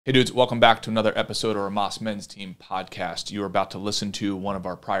Hey dudes, welcome back to another episode of our Rhomas Men's Team podcast. You are about to listen to one of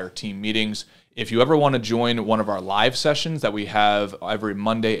our prior team meetings. If you ever want to join one of our live sessions that we have every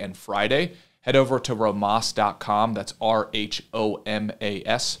Monday and Friday, head over to rhomas.com. That's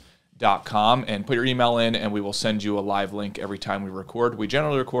RHOMAS.com and put your email in and we will send you a live link every time we record. We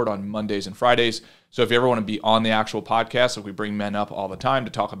generally record on Mondays and Fridays. So if you ever want to be on the actual podcast, like we bring men up all the time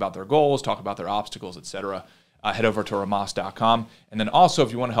to talk about their goals, talk about their obstacles, etc., head over to rhomas.com. And then also,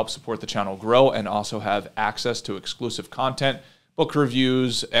 if you want to help support the channel grow and also have access to exclusive content, book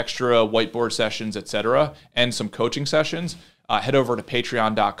reviews, extra whiteboard sessions, etc., and some coaching sessions, head over to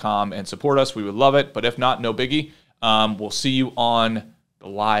patreon.com and support us. We would love it. But if not, no biggie. We'll see you on the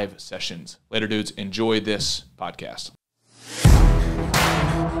live sessions. Later, dudes. Enjoy this podcast.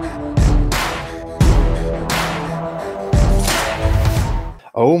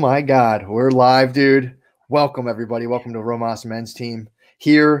 Oh my God, we're live, dude. Welcome, everybody. Welcome to Rhomas Men's Team.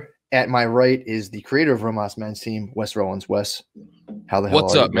 Here at my right is the creator of Rhomas Men's Team, Wes Rollins. Wes, how the hell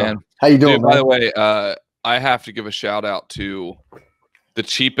What's are you, up, bro? man? How you doing, Dude, man? by the way, I have to give a shout out to the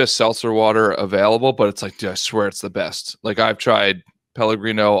cheapest seltzer water available, but it's like, dude, I swear it's the best. Like, I've tried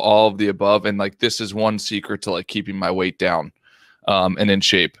Pellegrino, all of the above, and like this is one secret to like keeping my weight down and in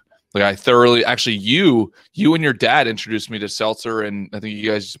shape. Like, I thoroughly, actually, you and your dad introduced me to seltzer, and I think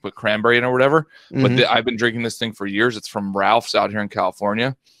you guys just put cranberry in or whatever. But I've been drinking this thing for years. It's from Ralph's out here in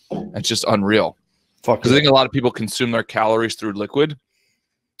California. It's just unreal. Because I think a lot of people consume their calories through liquid,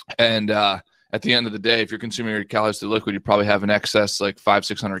 and at the end of the day, if you're consuming your calories through liquid, you probably have an excess like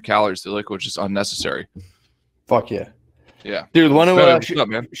 500-600 calories through liquid, which is unnecessary. Fuck yeah. Yeah, dude.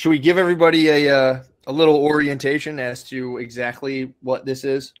 Man. Should we give everybody a little orientation as to exactly what this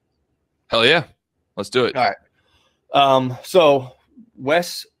is? Hell yeah, let's do it. All right. So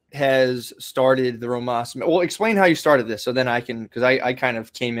Wes has started the Rhomas. Well, explain how you started this, so then I can, because I kind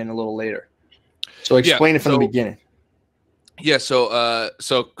of came in a little later. So explain it from the beginning. Yeah. So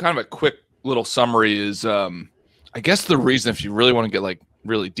kind of a quick little summary is, I guess the reason, if you really want to get like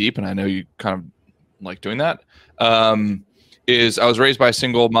really deep, and I know you kind of like doing that, is I was raised by a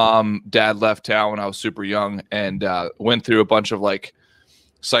single mom. Dad left town when I was super young, and went through a bunch of like,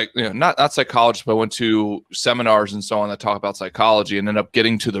 not psychologists, but I went to seminars and so on that talk about psychology, and ended up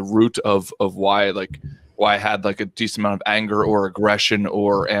getting to the root of why I had like a decent amount of anger or aggression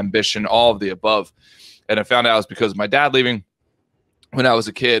or ambition, all of the above. And I found out it was because of my dad leaving when I was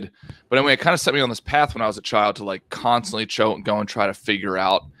a kid. But anyway, it kind of set me on this path when I was a child to like constantly go and try to figure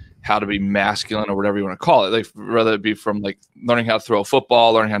out how to be masculine or whatever you want to call it. Like, whether it be from like learning how to throw a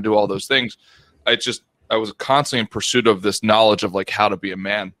football, learning how to do all those things. I was constantly in pursuit of this knowledge of like how to be a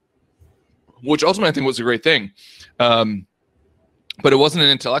man, which ultimately I think was a great thing. But it wasn't an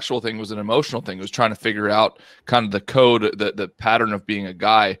intellectual thing. It was an emotional thing. It was trying to figure out kind of the code, the pattern of being a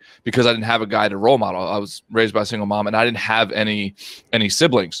guy, because I didn't have a guy to role model. I was raised by a single mom and I didn't have any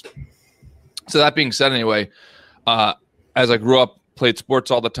siblings. So that being said, anyway, as I grew up, played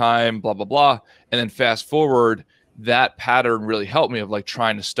sports all the time, blah, blah, blah. And then fast forward, that pattern really helped me of like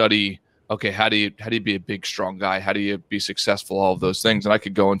trying to study, okay, how do you be a big, strong guy? How do you be successful? All of those things. And I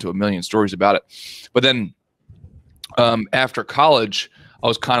could go into a million stories about it. But then after college, I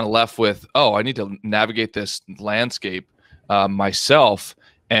was kind of left with, I need to navigate this landscape myself.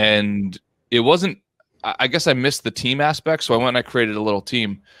 And it wasn't, I guess I missed the team aspect. So I went and I created a little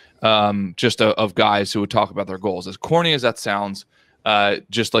team just of guys who would talk about their goals. As corny as that sounds,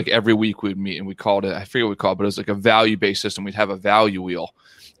 just like every week we'd meet and we called it, I forget what we called it, but it was like a value-based system. We'd have a value wheel.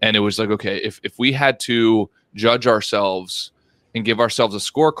 And it was like, okay, if we had to judge ourselves and give ourselves a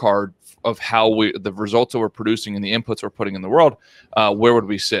scorecard of how the results that we're producing and the inputs we're putting in the world, where would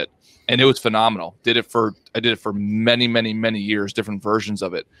we sit? And it was phenomenal. I did it for many, many, many years, different versions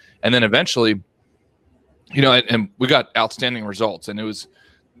of it. And then eventually, and we got outstanding results. And it was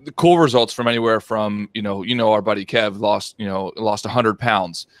the cool results from anywhere from, our buddy Kev lost 100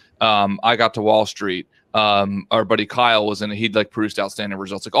 pounds. I got to Wall Street. Our buddy Kyle was in it. He'd like produced outstanding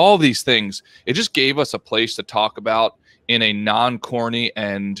results, like all of these things. It just gave us a place to talk about in a non-corny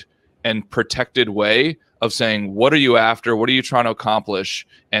and protected way of saying, what are you after? What are you trying to accomplish?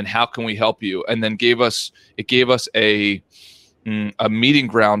 And how can we help you? And then it gave us a meeting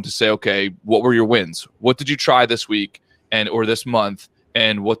ground to say, okay, what were your wins? What did you try this week or this month?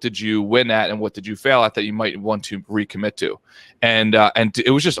 And what did you win at, and what did you fail at that you might want to recommit to? And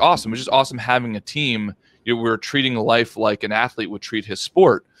it was just awesome. It was just awesome having a team. We were treating life like an athlete would treat his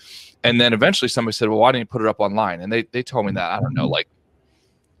sport. And then eventually somebody said, well, why didn't you put it up online? And they told me that, I don't know, like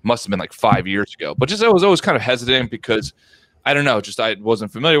must have been like 5 years ago. But just I was always kind of hesitant because I don't know, just I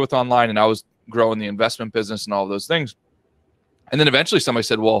wasn't familiar with online, and I was growing the investment business and all of those things. And then eventually somebody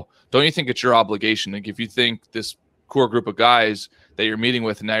said, well, don't you think it's your obligation? Like if you think this core group of guys that you're meeting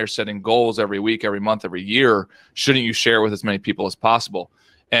with and now you're setting goals every week, every month, every year, shouldn't you share with as many people as possible?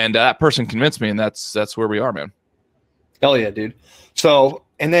 And that person convinced me, and that's where we are, man. Hell yeah, dude. So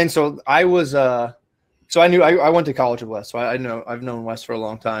I was I went to college with Wes, so I've known Wes for a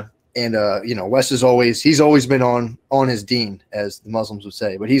long time. And you know, Wes is he's always been on his dean, as the Muslims would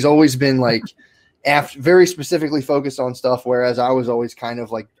say, but he's always been like very specifically focused on stuff, whereas I was always kind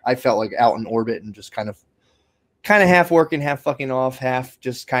of like, I felt like out in orbit and just kind of half working, half fucking off, half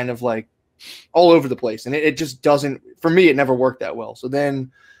just kind of like all over the place. And it just doesn't, for me, it never worked that well. So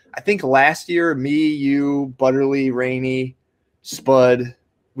then I think last year, me, you, Butterly, Rainey, Spud,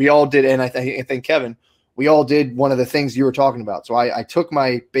 we all did, and I think Kevin, we all did one of the things you were talking about. So I took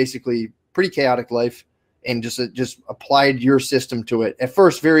my basically pretty chaotic life and just applied your system to it. At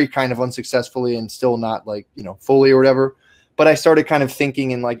first, very kind of unsuccessfully and still not like, you know, fully or whatever. But I started kind of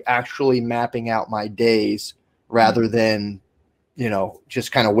thinking and like actually mapping out my days rather than, you know,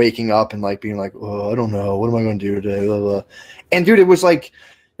 just kind of waking up and like being like, oh, I don't know, what am I going to do today? Blah, blah. And dude, it was like,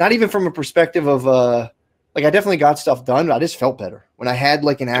 not even from a perspective of like I definitely got stuff done, but I just felt better when I had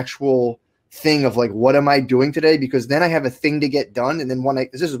like an actual thing of like, what am I doing today? Because then I have a thing to get done. And then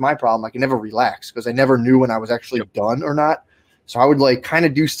this is my problem, I can never relax because I never knew when I was actually done or not. So I would like kind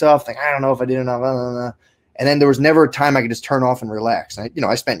of do stuff like, I don't know if I did enough. And then there was never a time I could just turn off and relax. And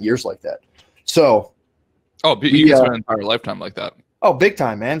I spent years like that. So. Oh, you can spend an entire lifetime like that. Oh, big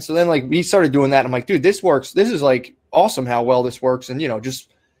time, man. So then like we started doing that. And I'm like, dude, this works. This is like awesome how well this works. And, you know,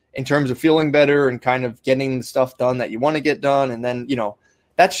 just in terms of feeling better and kind of getting the stuff done that you want to get done. And then, you know,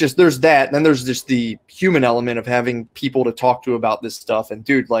 that's just, there's that. And then there's just the human element of having people to talk to about this stuff. And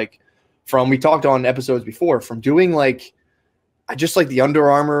dude, like we talked on episodes before, from doing like, I just like the Under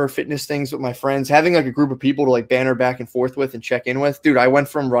Armour fitness things with my friends, having like a group of people to like banter back and forth with and check in with. Dude, I went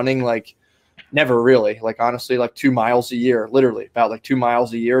from running like never really, like honestly, like 2 miles a year, literally about like 2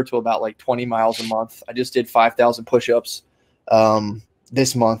 miles a year to about like 20 miles a month. I just did 5,000 push-ups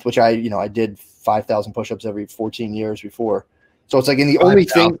this month, which I did 5,000 push-ups every 14 years before. So it's like, and the only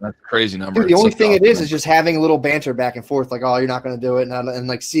thing, that's a crazy number. Dude, the only thing it is just having a little banter back and forth, like, oh, you're not going to do it. And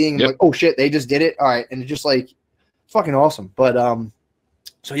like seeing like, oh shit, they just did it. All right. And it's just like, it's fucking awesome. But,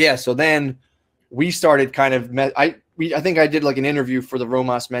 so yeah, so then we started kind of, I think I did like an interview for the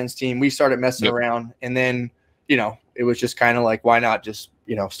Rhomas men's team. We started messing around, and then, you know, it was just kind of like, why not just,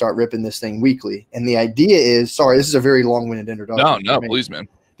 you know, start ripping this thing weekly? And the idea is, sorry, this is a very long-winded introduction. No, please, man.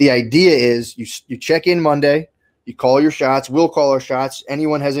 The idea is you check in Monday, you call your shots. We'll call our shots.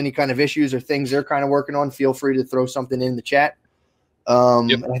 Anyone has any kind of issues or things they're kind of working on, feel free to throw something in the chat.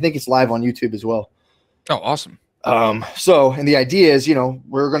 And I think it's live on YouTube as well. Oh, awesome. So, and the idea is, you know,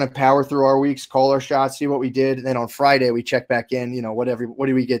 we're going to power through our weeks, call our shots, see what we did. And then on Friday, we check back in, you know, what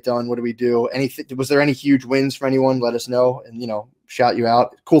do we get done? What do we do? Was there any huge wins for anyone? Let us know and, you know, shout you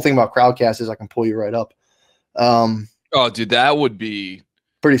out. Cool thing about Crowdcast is I can pull you right up. Oh, dude, that would be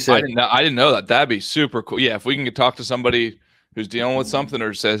pretty sick. I didn't know that. That'd be super cool. Yeah. If we can talk to somebody who's dealing with something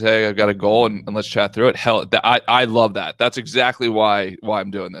or says, hey, I've got a goal and let's chat through it. Hell, I love that. That's exactly why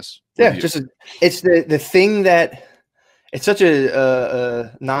I'm doing this. Yeah, it's the thing that it's such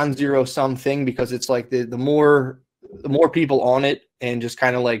a non-zero sum thing, because it's like the more people on it and just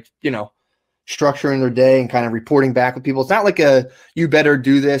kind of like, you know, structuring their day and kind of reporting back with people. It's not like you better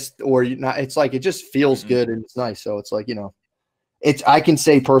do this or you not. It's like it just feels good and it's nice. So it's like, you know, I can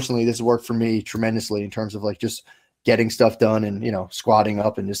say personally this has worked for me tremendously in terms of like just getting stuff done and, you know, squatting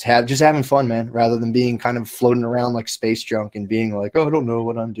up and just having fun, man, rather than being kind of floating around like space junk and being like, oh, I don't know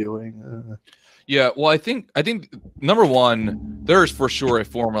what I'm doing. Yeah, well, I think number one, there is for sure a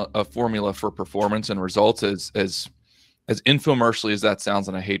formula for performance and results, as infomercially as that sounds,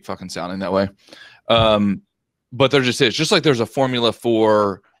 and I hate fucking sounding that way. But there just is, just like there's a formula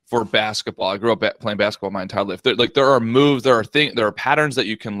for basketball. I grew up playing basketball my entire life. There are moves, there are patterns that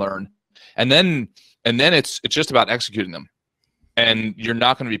you can learn, and then it's just about executing them. And you're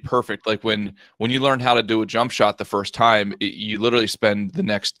not going to be perfect. Like when you learn how to do a jump shot the first time, you literally spend the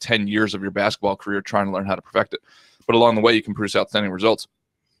next 10 years of your basketball career trying to learn how to perfect it. But along the way, you can produce outstanding results.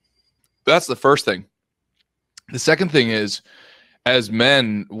 That's the first thing. The second thing is, as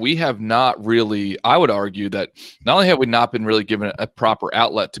men, we have not really, I would argue that not only have we not been really given a proper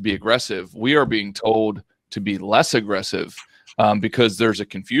outlet to be aggressive, we are being told to be less aggressive. Because there's a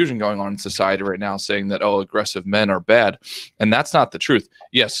confusion going on in society right now saying that, oh, aggressive men are bad. And that's not the truth.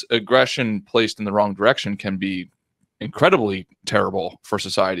 Yes, aggression placed in the wrong direction can be incredibly terrible for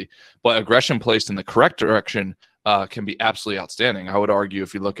society, but aggression placed in the correct direction can be absolutely outstanding. I would argue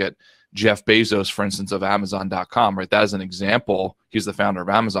if you look at Jeff Bezos, for instance, of Amazon.com, right? That is an example. He's the founder of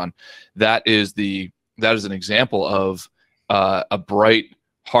Amazon. That is an example of a bright,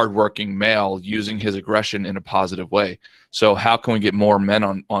 hardworking male using his aggression in a positive way. So how can we get more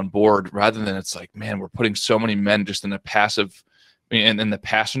men on board, rather than it's like, man, we're putting so many men just in a passive and in the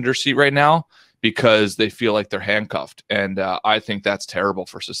passenger seat right now because they feel like they're handcuffed. And I think that's terrible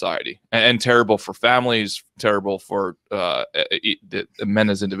for society and terrible for families, terrible for the men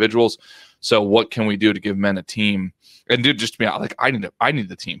as individuals. So what can we do to give men a team? And dude, just to be honest, like I need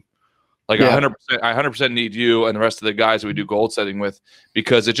the team. Like I 100% need you and the rest of the guys that we do goal setting with,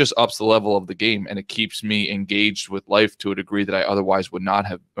 because it just ups the level of the game and it keeps me engaged with life to a degree that I otherwise would not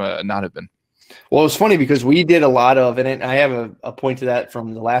have been. Well, it's funny because we did a lot of, and I have a point to that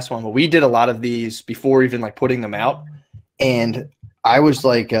from the last one, but we did a lot of these before even like putting them out. And I was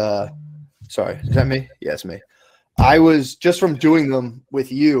like, sorry, is that me? Yeah, it's me. I was just from doing them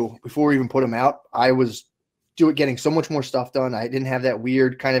with you before we even put them out. I was getting so much more stuff done. I didn't have that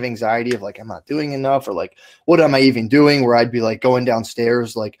weird kind of anxiety of like, I'm not doing enough, or like, what am I even doing? Where I'd be like going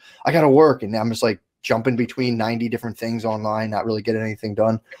downstairs, like I got to work. And I'm just like jumping between 90 different things online, not really getting anything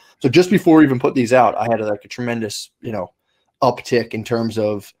done. So just before we even put these out, I had like a tremendous, uptick in terms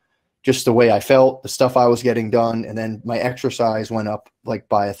of just the way I felt, the stuff I was getting done. And then my exercise went up like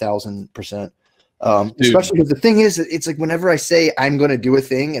by 1,000%. Especially because the thing is, it's like whenever I say I'm going to do a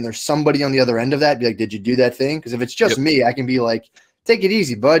thing and there's somebody on the other end of that, be like, did you do that thing? Because if it's just me, I can be like, take it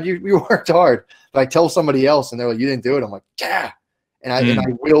easy, bud. You worked hard. But I tell somebody else and they're like, you didn't do it. I'm like, yeah. And I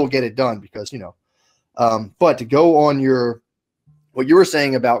will get it done because, but to go on what you were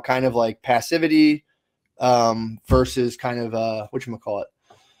saying about kind of like passivity versus kind of, whatchamacallit,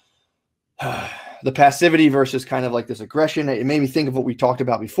 the passivity versus kind of like this aggression. It made me think of what we talked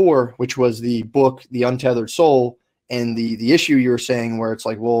about before, which was the book, The Untethered Soul, and the issue you were saying where it's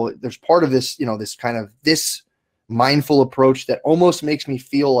like, well, there's part of this, this kind of this mindful approach that almost makes me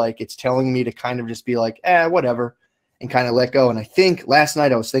feel like it's telling me to kind of just be like, whatever, and kind of let go. And I think last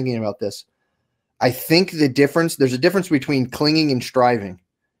night I was thinking about this. I think there's a difference between clinging and striving.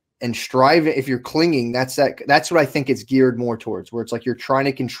 And striving, if you're clinging, that's what I think it's geared more towards, where it's like you're trying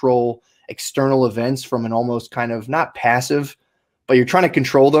to control external events from an almost kind of not passive, but you're trying to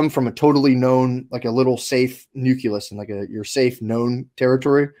control them from a totally known, like a little safe nucleus and like your safe known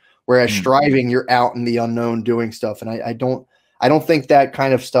territory. Whereas striving, you're out in the unknown doing stuff. And I don't think that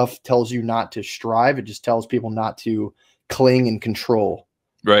kind of stuff tells you not to strive. It just tells people not to cling and control.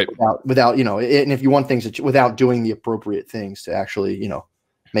 Right. Without and if you want things without doing the appropriate things to actually,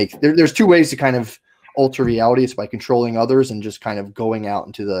 make there's two ways to kind of alter reality. It's by controlling others and just kind of going out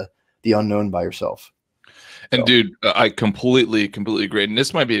into the unknown by yourself. And dude, I completely agree. And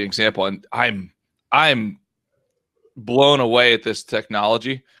this might be an example. And I'm blown away at this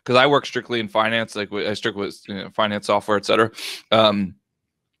technology because I work strictly in finance. Like I strictly with finance software, et cetera. But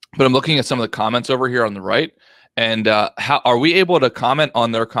I'm looking at some of the comments over here on the right. And how are we able to comment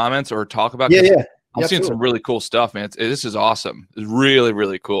on their comments or talk about? Yeah. I'm seeing some really cool stuff, man. This is awesome. It's really,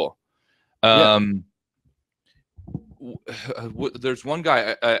 really cool. There's one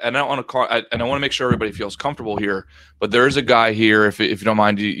guy, and I don't want to call, and I want to make sure everybody feels comfortable here. But there is a guy here, if you don't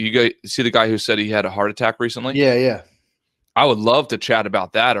mind, you guys see the guy who said he had a heart attack recently? Yeah. I would love to chat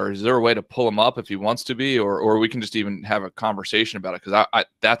about that. Or is there a way to pull him up if he wants to be, or we can just even have a conversation about it? Because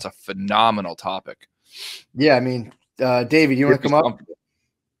that's a phenomenal topic. Yeah, I mean, David, you want to come up?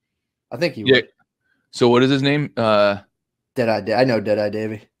 I think you would. So what is his name? Dead-Eye. I know Dead-Eye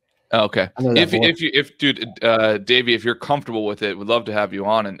Davey. Okay. If dude, Davey, if you're comfortable with it, we'd love to have you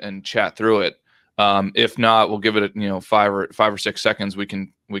on and chat through it. If not, we'll give it 5 or 6 seconds. We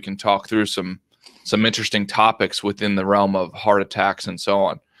can talk through some interesting topics within the realm of heart attacks and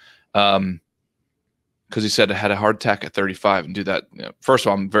so on. Because he said I had a heart attack at 35 and do that. First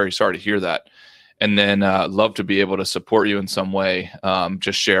of all, I'm very sorry to hear that. And then love to be able to support you in some way,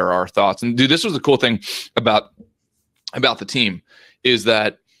 just share our thoughts. And dude, this was the cool thing about the team is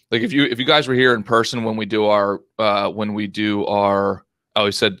that like if you guys were here in person when we do our oh,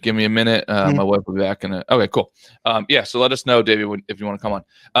 he said give me a minute, my wife will be back in okay, cool. Yeah, so let us know, David, if you want to come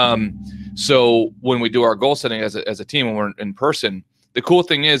on. So when we do our goal setting as a team when we're in person, the cool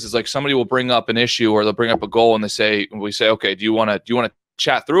thing is like somebody will bring up an issue or they'll bring up a goal and we say, okay, do you want to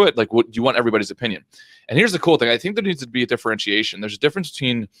chat through it? Like, what do you want everybody's opinion? And here's the cool thing. I think there needs to be a differentiation. There's a difference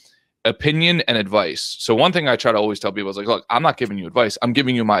between opinion and advice. So one thing I try to always tell people is like, look, I'm not giving you advice. I'm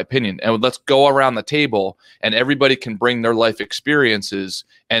giving you my opinion. And let's go around the table and everybody can bring their life experiences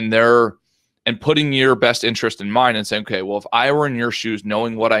and putting your best interest in mind and saying, okay, well, if I were in your shoes,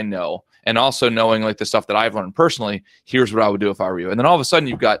 knowing what I know, and also knowing like the stuff that I've learned personally, here's what I would do if I were you. And then all of a sudden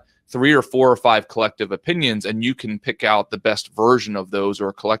you've got 3 or 4 or 5 collective opinions, and you can pick out the best version of those or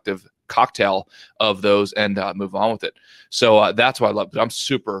a collective cocktail of those and move on with it. So that's why I love it. I'm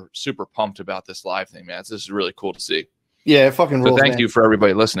super, super pumped about this live thing, man. This is really cool to see. Yeah, it fucking rules. So thank man. you for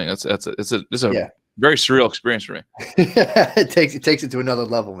everybody listening. It's a very surreal experience for me. It takes it to another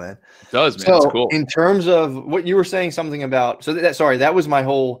level, man. It does, man. So It's cool. In terms of what you were saying something about, so that was my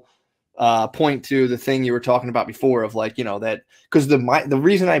whole point to the thing you were talking about before of like, that because the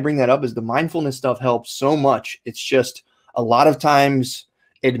reason I bring that up is the mindfulness stuff helps so much. It's just a lot of times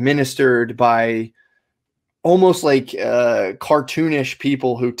administered by almost like cartoonish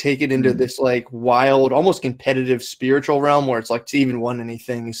people who take it into this like wild, almost competitive spiritual realm where it's like to even want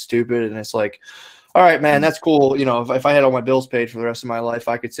anything is stupid. And it's like, all right, man, that's cool. If I had all my bills paid for the rest of my life,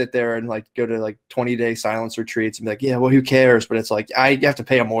 I could sit there and like go to like 20-day silence retreats and be like, yeah, well, who cares? But it's like, I have to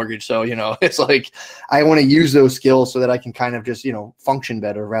pay a mortgage. So, it's like, I want to use those skills so that I can kind of just, function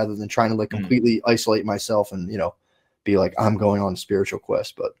better rather than trying to like completely isolate myself and, be like, I'm going on a spiritual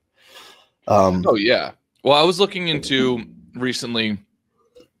quest. But, oh yeah. Well, I was looking into recently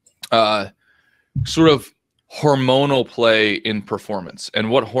sort of hormonal play in performance and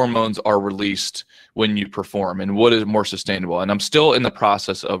what hormones are released when you perform and what is more sustainable. And I'm still in the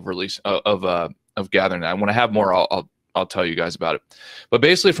process of gathering that. When I have more, I'll tell you guys about it. But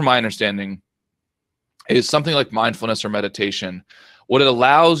basically, from my understanding, is something like mindfulness or meditation. What it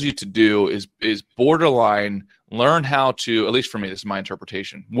allows you to do is borderline learn how to, at least for me, this is my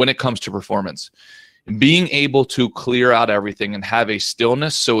interpretation, when it comes to performance, being able to clear out everything and have a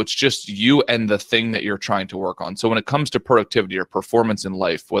stillness so it's just you and the thing that you're trying to work on. So when it comes to productivity or performance in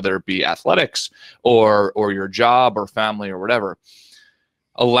life, whether it be athletics or your job or family or whatever,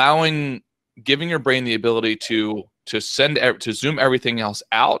 giving your brain the ability to zoom everything else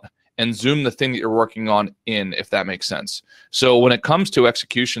out and zoom the thing that you're working on in, if that makes sense. So when it comes to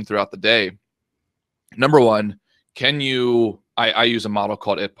execution throughout the day, number one, I use a model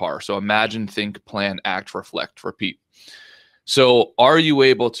called ITPAR. So imagine, think, plan, act, reflect, repeat. So are you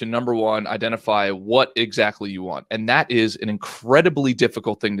able to, number one, identify what exactly you want? And that is an incredibly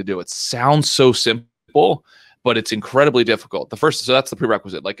difficult thing to do. It sounds so simple, but it's incredibly difficult. So that's the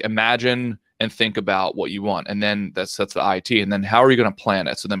prerequisite. Like imagine and think about what you want. And then that's the IT. And then how are you going to plan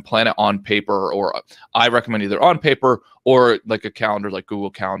it? So then plan it on paper, or I recommend either on paper or like a calendar, like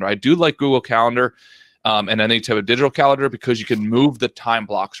Google Calendar. I do like Google Calendar. And I need to have a digital calendar because you can move the time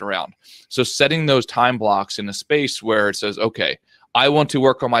blocks around. So setting those time blocks in a space where it says, okay, I want to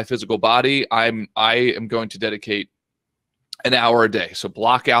work on my physical body. I am going to dedicate an hour a day. So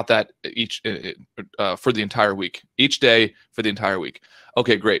block out that for the entire week, each day for the entire week.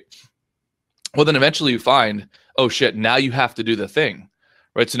 Okay, great. Well, then eventually you find, oh shit, now you have to do the thing.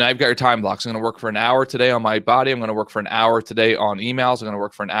 Right, so now you've got your time blocks. I'm going to work for an hour today on my body. I'm going to work for an hour today on emails. I'm going to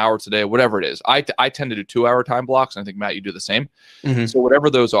work for an hour today, whatever it is. I tend to do 2-hour time blocks, and I think, Matt, you do the same. So whatever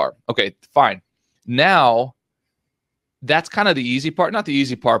those are. Okay, fine. Now, that's kind of the easy part. Not the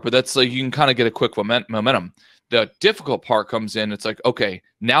easy part, but that's like you can kind of get a quick momentum. The difficult part comes in. It's like, okay,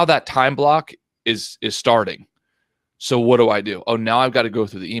 now that time block is starting. So what do I do? Oh, now I've got to go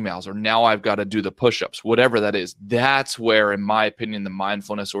through the emails, or now I've got to do the push-ups, whatever that is. That's where, in my opinion, the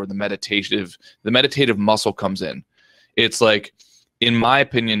mindfulness or the meditative muscle comes in. It's like, in my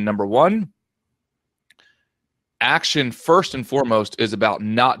opinion, number one, action first and foremost is about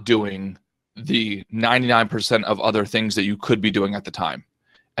not doing the 99% of other things that you could be doing at the time.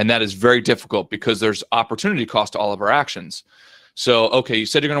 And that is very difficult because there's opportunity cost to all of our actions. So, okay, you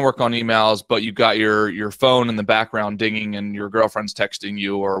said you're going to work on emails, but you've got your phone in the background dinging and your girlfriend's texting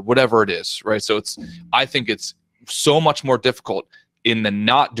you or whatever it is, right? So I think it's so much more difficult in the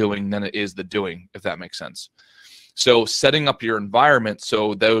not doing than it is the doing, if that makes sense. So setting up your environment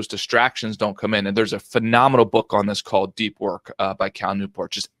so those distractions don't come in. And there's a phenomenal book on this called Deep Work by Cal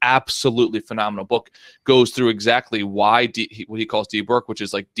Newport. Just absolutely phenomenal book. Goes through exactly why what he calls deep work, which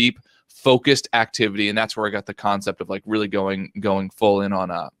is like deep focused activity. And that's where I got the concept of like really going full in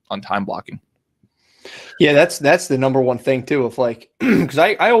on time blocking. Yeah, that's the number one thing too, of like, because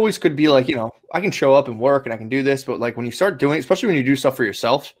I always could be like, I can show up and work and I can do this, but like when you start doing, especially when you do stuff for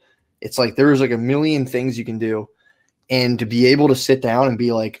yourself, it's like there's like a million things you can do. And to be able to sit down and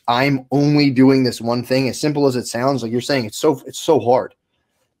be like, I'm only doing this one thing, as simple as it sounds, like you're saying, it's so hard.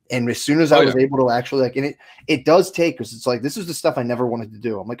 And as soon as I was able to actually like, and it does take, because it's like, this is the stuff I never wanted to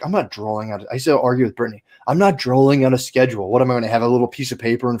do. I'm like, I'm not drawing out. I used to argue with Brittany. I'm not drawing out a schedule. What am I going to have a little piece of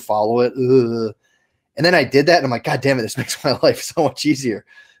paper and follow it? Ugh. And then I did that, and I'm like, God damn it, this makes my life so much easier.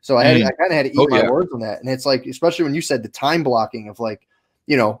 So I kind of had to eat my words on that. And it's like, especially when you said the time blocking of like,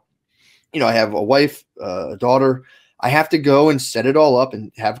 I have a wife, a daughter. I have to go and set it all up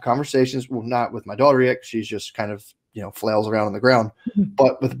and have conversations. Well, not with my daughter yet. She's just kind of, you know, flails around on the ground.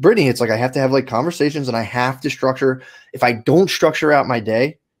 But with Brittany, it's like I have to have like conversations, and I have to structure. If I don't structure out my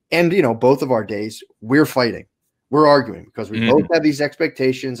day, and, you know, both of our days, we're fighting, we're arguing because we both have these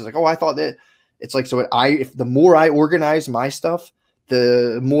expectations. It's like, oh, I thought that. It's like, so if the more I organize my stuff,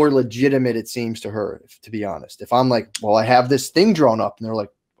 the more legitimate it seems to her, to be honest. If I'm like, well, I have this thing drawn up, and they're like,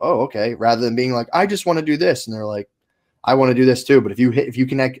 oh, okay, rather than being like, I just want to do this, and they're like, I want to do this too. But if you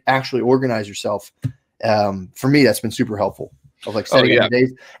can actually organize yourself, for me, that's been super helpful. Of like setting up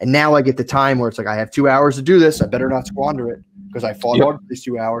days, and now I get the time where it's like I have 2 hours to do this. I better not squander it because I fought hard for these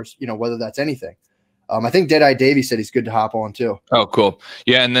 2 hours. You know, whether that's anything. I think Deadeye Davey said he's good to hop on too. Oh, cool.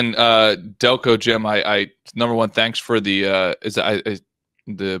 Yeah, and then Delco Jim, I number one, thanks for the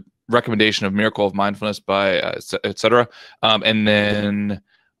the recommendation of Miracle of Mindfulness by etc. And then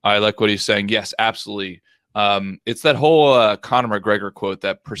I like what he's saying. Yes, absolutely. It's that whole Conor McGregor quote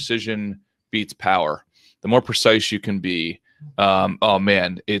that precision beats power. The more precise you can be, oh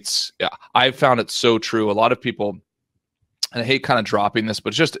man, I found it so true. A lot of people, and I hate kind of dropping this,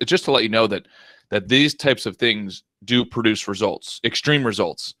 but just to let you know that these types of things do produce results, extreme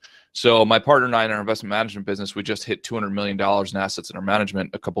results. So my partner and I in our investment management business, we just hit $200 million in assets in our management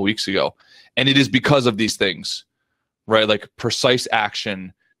a couple of weeks ago. And it is because of these things, right? Like precise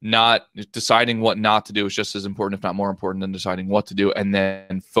action, not deciding what not to do is just as important, if not more important, than deciding what to do, and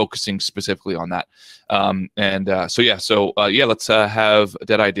then focusing specifically on that. So let's have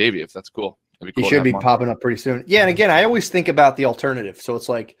Deadeye Davey, if that's cool. Cool, he should be popping up pretty soon. Yeah, and again, I always think about the alternative. So it's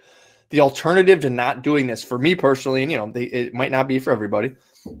like the alternative to not doing this for me personally, and you know, it might not be for everybody,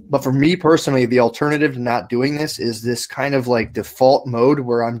 but for me personally, the alternative to not doing this is this kind of like default mode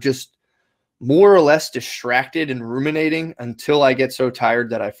where I'm just more or less distracted and ruminating until I get so tired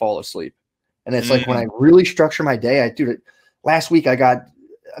that I fall asleep. And it's like when I really structure my day, I do it. Last week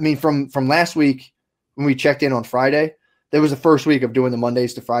from last week when we checked in on Friday, that was the first week of doing the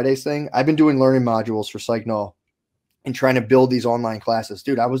Mondays to Fridays thing. I've been doing learning modules for PsychNull and trying to build these online classes.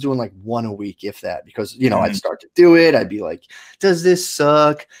 Dude, I was doing like one a week, if that, because, you know, I'd start to do it. I'd be like, does this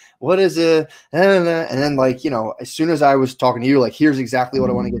suck? What is it? And then like, you know, as soon as I was talking to you, like, here's exactly what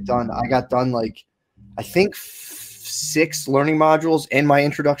I want to get done. I got done like, I think 6 learning modules in my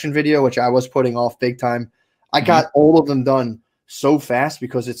introduction video, which I was putting off big time. I got all of them done so fast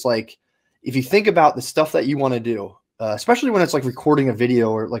because it's like, if you think about the stuff that you want to do, especially when it's like recording a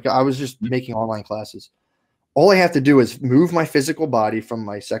video, or like I was just making online classes. All I have to do is move my physical body from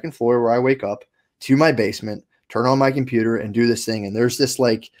my second floor where I wake up to my basement, turn on my computer, and do this thing. And there's this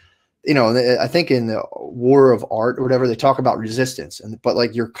like, you know, I think in the War of Art or whatever, they talk about resistance, but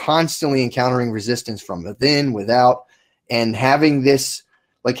like you're constantly encountering resistance from within, without, and having this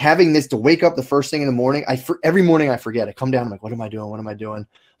to wake up the first thing in the morning. Every morning I forget. I come down, I'm like, what am I doing? What am I doing?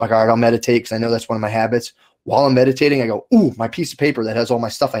 Like, all right, I'll meditate because I know that's one of my habits. While I'm meditating, I go, ooh, my piece of paper that has all my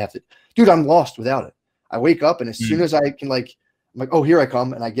stuff I have to, dude, I'm lost without it. I wake up, and as soon as I can, like, I'm like, oh, here I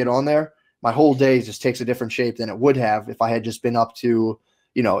come, and I get on there, my whole day just takes a different shape than it would have if I had just been up to,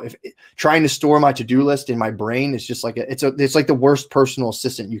 you know, if trying to store my to-do list in my brain is just like it's like the worst personal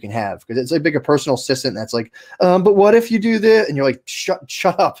assistant you can have, because it's like a personal assistant that's like, but what if you do this? And you're like,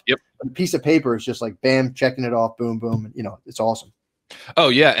 shut up. Yep. A piece of paper is just like, bam, checking it off, boom, boom, and, you know, it's awesome. Oh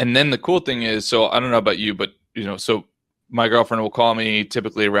yeah, and then the cool thing is, so I don't know about you, but you know, so my girlfriend will call me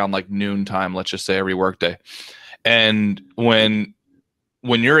typically around like noon time, let's just say every workday. And when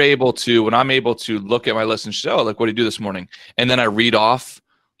I'm able to look at my list and say, oh, like, what do you do this morning? And then I read off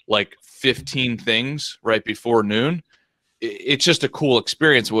like 15 things right before noon. It's just a cool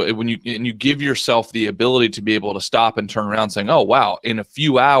experience when you give yourself the ability to be able to stop and turn around saying, oh, wow, in a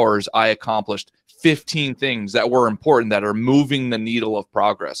few hours, I accomplished 15 things that were important, that are moving the needle of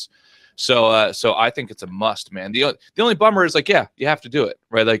progress. So I think it's a must, man. The only bummer is like, yeah, you have to do it,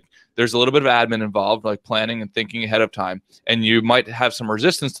 right? Like there's a little bit of admin involved, like planning and thinking ahead of time, and you might have some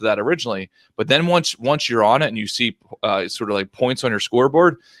resistance to that originally, but then once you're on it and you see sort of like points on your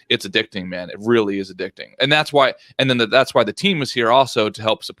scoreboard, it's addicting, man. It really is addicting, and that's why. And then that's why the team is here also to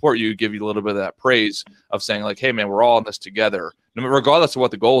help support you, give you a little bit of that praise of saying like, hey, man, we're all in this together, regardless of what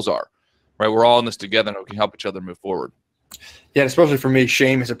the goals are, right? We're all in this together, and we can help each other move forward. Yeah, especially for me,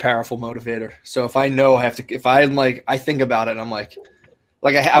 shame is a powerful motivator. So if I know I think about it, and I'm like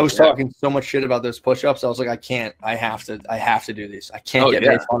I was talking so much shit about those push-ups. I was like, I have to do these. I can't get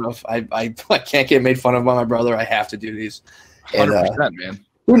made fun of. I can't get made fun of by my brother. I have to do these. 100%, man.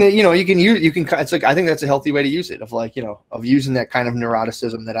 You know, it's like, I think that's a healthy way to use it, of like, you know, of using that kind of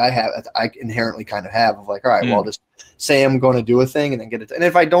neuroticism that I inherently kind of have, of like, all right, well, I'll just say I'm going to do a thing and then get it. And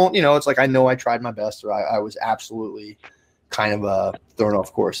if I don't, you know, it's like, I know I tried my best, or I was absolutely kind of thrown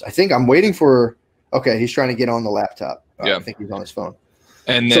off course. I think I'm waiting for, okay, he's trying to get on the laptop. Yeah. I think he's on his phone.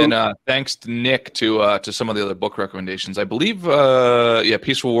 And then thanks to Nick to some of the other book recommendations. I believe,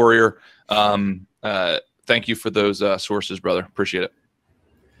 Peaceful Warrior. Thank you for those sources, brother. Appreciate it.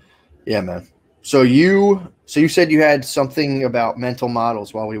 Yeah, man. So you said you had something about mental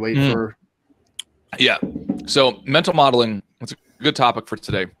models while we wait for. Yeah. So mental modeling, it's a good topic for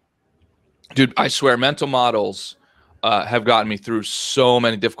today. Dude, I swear mental models have gotten me through so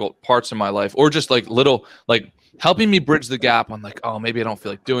many difficult parts of my life, or just like little, like helping me bridge the gap on like, oh, maybe I don't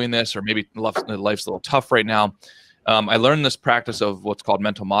feel like doing this, or maybe life's a little tough right now. I learned this practice of what's called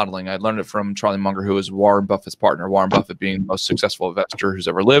mental modeling. I learned it from Charlie Munger, who is Warren Buffett's partner. Warren Buffett being the most successful investor who's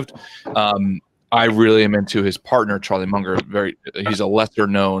ever lived. I really am into his partner, Charlie Munger. He's a lesser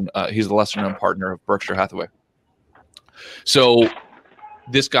known partner of Berkshire Hathaway. So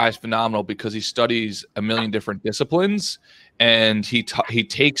this guy's phenomenal because he studies a million different disciplines, and he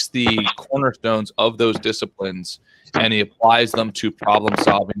takes the cornerstones of those disciplines and he applies them to problem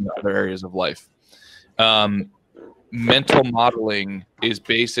solving in other areas of life. Mental modeling is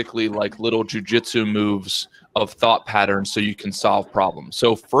basically like little jujitsu moves of thought patterns so you can solve problems.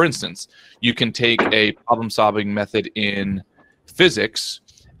 So for instance, you can take a problem solving method in physics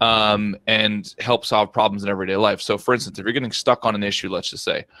and help solve problems in everyday life. So for instance, if you're getting stuck on an issue, let's just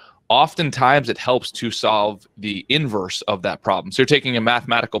say, oftentimes it helps to solve the inverse of that problem. So you're taking a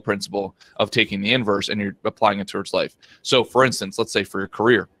mathematical principle of taking the inverse and you're applying it towards life. So for instance, let's say for your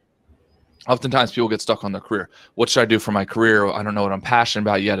career, oftentimes people get stuck on their career. What should I do for my career? I don't know what I'm passionate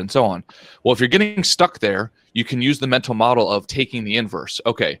about yet, and so on. Well, if you're getting stuck there, you can use the mental model of taking the inverse.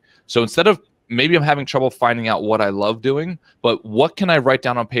 Okay, so instead of maybe I'm having trouble finding out what I love doing, but what can I write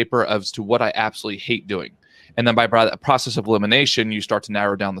down on paper as to what I absolutely hate doing? And then by the process of elimination, you start to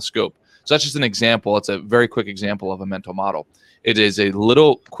narrow down the scope. So that's just an example. It's a very quick example of a mental model. It is a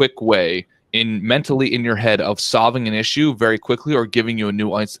little quick way mentally in your head of solving an issue very quickly, or giving you a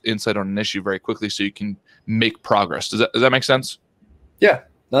new insight on an issue very quickly so you can make progress. Does that make sense? Yeah,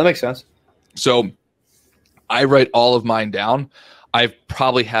 that makes sense. So I write all of mine down. I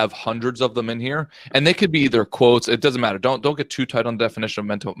probably have hundreds of them in here, and they could be either quotes. It doesn't matter. Don't get too tight on the definition of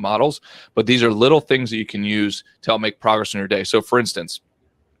mental models, but these are little things that you can use to help make progress in your day. So for instance,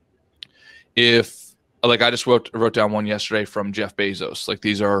 if like I just wrote down one yesterday from Jeff Bezos. Like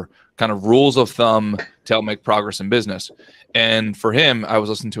these are kind of rules of thumb to help make progress in business. And for him, I was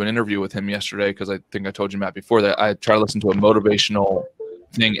listening to an interview with him yesterday because I think I told you, Matt, before that I try to listen to a motivational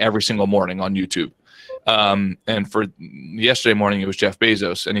thing every single morning on YouTube. And for yesterday morning, it was Jeff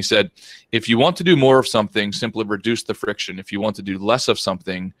Bezos. And he said, if you want to do more of something, simply reduce the friction. If you want to do less of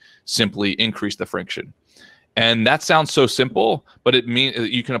something, simply increase the friction. And that sounds so simple, but it means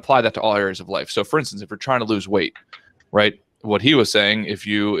you can apply that to all areas of life. So for instance, if you're trying to lose weight, right? What he was saying, if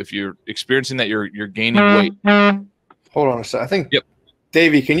you're experiencing that you're gaining weight. Hold on a second. I think, yep.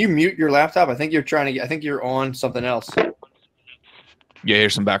 Davey, can you mute your laptop? I think you're on something else. Yeah,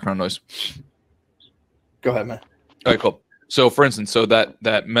 here's some background noise. Go ahead, man. All right, cool. So for instance,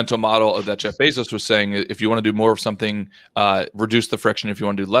 that mental model that Jeff Bezos was saying, if you want to do more of something, reduce the friction. If you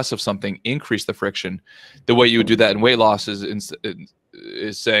want to do less of something, increase the friction. The way you would do that in weight loss is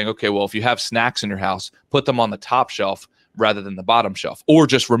saying, okay, well, if you have snacks in your house, put them on the top shelf rather than the bottom shelf, or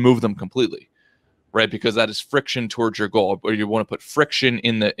just remove them completely, right? Because that is friction towards your goal, or you want to put friction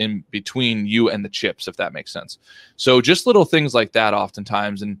in between you and the chips, if that makes sense. So just little things like that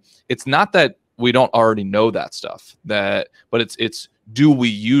oftentimes. And it's not that we don't already know that stuff, but it's do we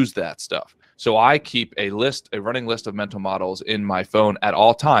use that stuff? So I keep a running list of mental models in my phone at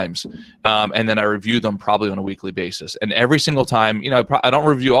all times, and then I review them probably on a weekly basis. And every single time, I don't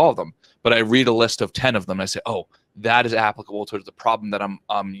review all of them, but I read a list of 10 of them. And I say, oh, that is applicable to the problem that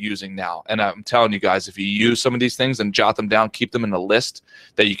I'm using now. And I'm telling you guys, if you use some of these things and jot them down, keep them in a list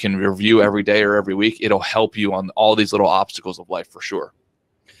that you can review every day or every week, it'll help you on all these little obstacles of life for sure.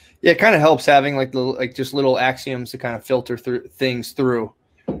 Yeah, it kind of helps having just little axioms to kind of filter things through.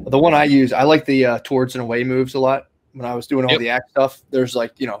 The one I use, I like the towards and away moves a lot. When I was doing all the act stuff, there's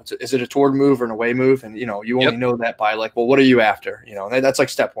is it a toward move or an away move? And, you only know that by well, what are you after? That's like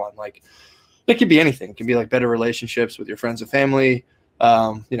step one. Like it could be anything. It can be like better relationships with your friends and family,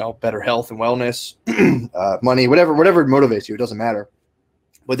 better health and wellness, money, whatever motivates you. It doesn't matter.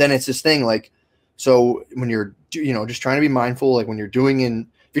 But then it's this thing so when you're, just trying to be mindful, like when you're doing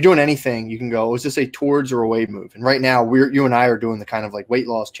you're doing anything, you can go, is this a towards or away move? And right now you and I are doing the kind of like weight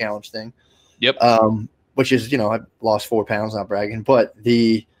loss challenge thing. Yep. Which is, I lost 4 pounds, not bragging, but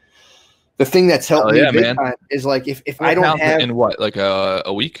the thing that's helped me big time is like, if I don't have in what, like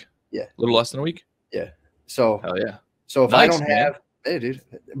a week? Yeah. A little less than a week. Yeah. So, hell yeah. So if I don't have, hey, dude,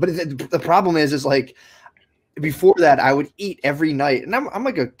 but the problem is like, before that I would eat every night, and I'm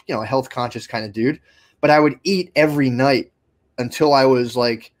like a health conscious kind of dude, but I would eat every night until I was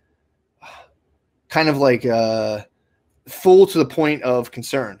like kind of like full to the point of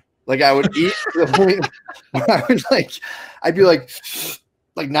concern. Like I would eat to the point where I would I'd be like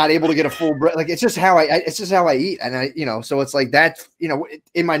not able to get a full breath. Like it's just how I eat, and I so it's like that.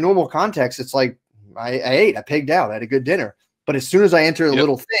 In my normal context, it's like I ate, I pigged out, I had a good dinner. But as soon as I enter a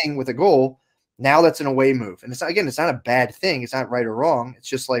little thing with a goal, now that's an away move. And it's not a bad thing. It's not right or wrong. It's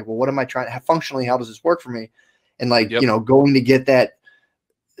just like, well, what am I trying to have functionally? How does this work for me? And going to get that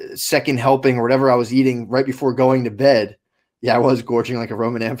second helping or whatever I was eating right before going to bed. Yeah, I was gorging like a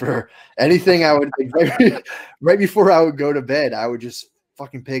Roman emperor. Anything I would right before I would go to bed, I would just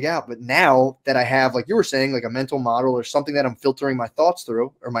fucking pig out. But now that I have, like you were saying, like a mental model or something that I'm filtering my thoughts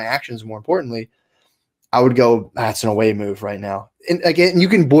through, or my actions more importantly, I would go, that's an away move right now. And again, you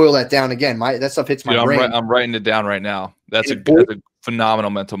can boil that down again. That stuff hits my brain. I'm writing it down right now. That's a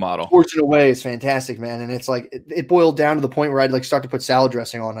phenomenal mental model. Fortune away is fantastic, man. And it's like, it boiled down to the point where I'd like start to put salad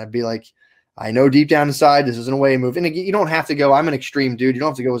dressing on. I'd be like, I know deep down inside, this is an away move. And again, you don't have to go, I'm an extreme dude. You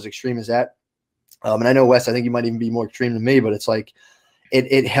don't have to go as extreme as that. And I know, Wes, I think you might even be more extreme than me, but it's like,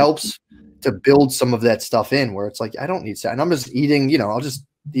 it helps to build some of that stuff in where it's like, I don't need salad. And I'm just eating, I'll just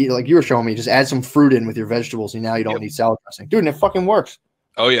eat, like you were showing me, just add some fruit in with your vegetables, and now you don't need salad dressing. Dude, and it fucking works.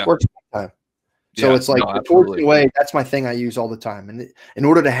 Oh, yeah. It works all the time. So it's like, towards the way, that's my thing I use all the time. And in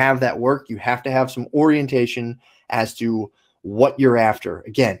order to have that work, you have to have some orientation as to what you're after.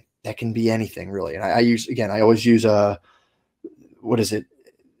 Again, that can be anything really. And I always use what is it?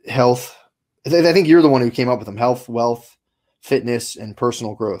 Health. I think you're the one who came up with them. Health, wealth, fitness, and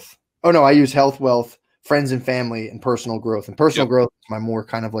personal growth. Oh no, I use health, wealth, friends and family, and personal growth. And personal growth is my more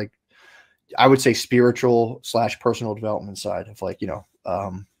kind of like, I would say spiritual / personal development side of like,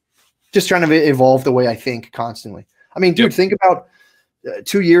 just trying to evolve the way I think constantly. I mean, dude, think about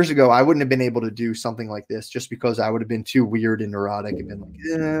 2 years ago, I wouldn't have been able to do something like this just because I would have been too weird and neurotic and been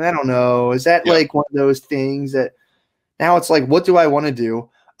like, I don't know. Is that like one of those things that now it's like, what do I want to do?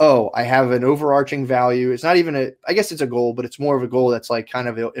 Oh, I have an overarching value. It's not even I guess it's a goal, but it's more of a goal that's like kind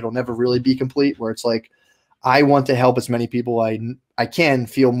of, it'll never really be complete, where it's like, I want to help as many people I can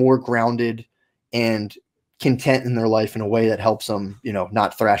feel more grounded and content in their life in a way that helps them,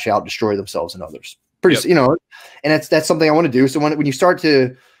 not thrash out, destroy themselves and others. And that's something I want to do. So when you start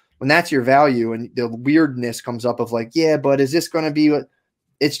to, when that's your value and the weirdness comes up of like, yeah, but is this going to be what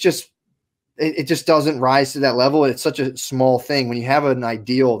it's just, it just doesn't rise to that level. It's such a small thing. When you have an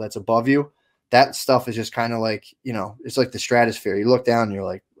ideal that's above you, that stuff is just kind of like, it's like the stratosphere. You look down and you're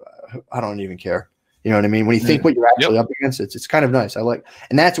like, I don't even care. You know what I mean? When you think what you're actually up against, it's kind of nice. And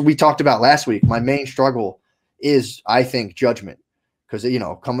that's what we talked about last week. My main struggle is, I think, judgment. Because,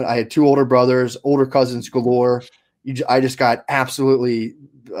 I had 2 older brothers, older cousins galore. I just got absolutely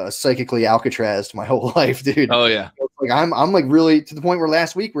psychically Alcatrazed my whole life, dude. Oh, yeah. Like I'm like really to the point where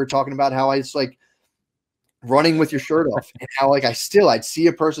last week we were talking about how I just like running with your shirt off, and how like I'd see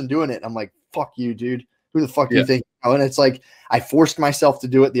a person doing it. I'm like, fuck you, dude. Who the fuck do you think? And it's like, I forced myself to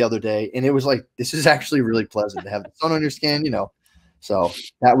do it the other day, and it was like, this is actually really pleasant to have the sun on your skin, So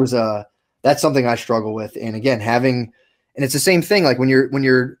that was that's something I struggle with. And again, and it's the same thing. Like when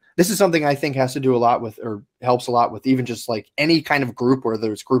you're, this is something I think has to do a lot with, or helps a lot with, even just like any kind of group,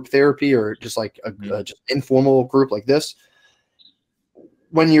 whether it's group therapy or just like a just informal group like this.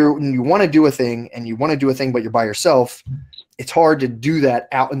 When you want to do a thing but you're by yourself, it's hard to do that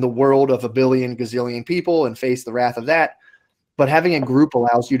out in the world of a billion gazillion people and face the wrath of that. But having a group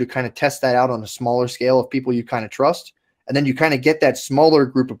allows you to kind of test that out on a smaller scale of people you kind of trust. And then you kind of get that smaller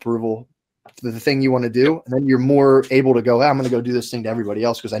group approval for the thing you want to do. And then you're more able to go, I'm going to go do this thing to everybody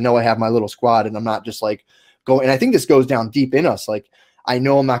else, because I know I have my little squad and I'm not just like going. And I think this goes down deep in us. Like, I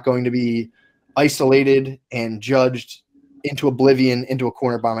know I'm not going to be isolated and judged into oblivion, into a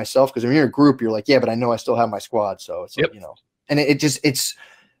corner by myself. Because when you're in a group, you're like, yeah, but I know I still have my squad. So it's like, and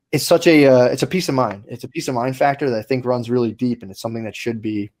it's such it's a peace of mind. It's a peace of mind factor that I think runs really deep. And it's something that should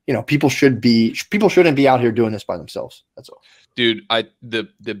be, people shouldn't be out here doing this by themselves. That's all. Dude,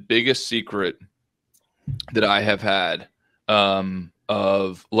 the biggest secret that I have had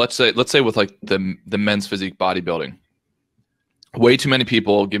of let's say with like the men's physique bodybuilding, way too many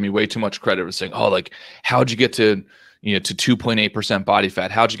people give me way too much credit for saying, oh, like, how'd you get to, to 2.8% body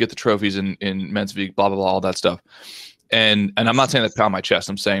fat. How'd you get the trophies in men's physique, blah, blah, blah, all that stuff. And I'm not saying that to pound my chest.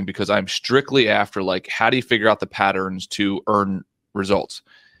 I'm saying because I'm strictly after, like, how do you figure out the patterns to earn results?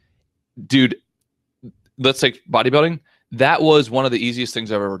 Dude, let's take bodybuilding. That was one of the easiest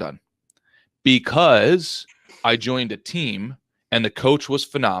things I've ever done because I joined a team and the coach was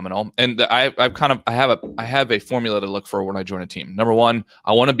phenomenal. And I have a formula to look for when I join a team. Number one,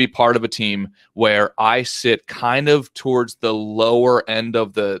 I want to be part of a team where I sit kind of towards the lower end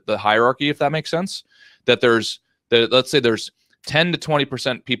of the hierarchy, if that makes sense. That let's say there's 10 to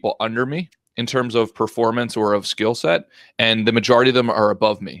 20% people under me in terms of performance or of skill set, and the majority of them are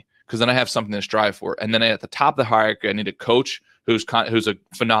above me, because then I have something to strive for. And then at the top of the hierarchy, I need a coach who's a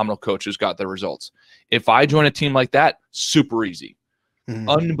phenomenal coach who's got the results. If I join a team like that, super easy.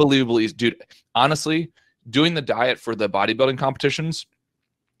 Unbelievably easy. Dude, honestly, doing the diet for the bodybuilding competitions,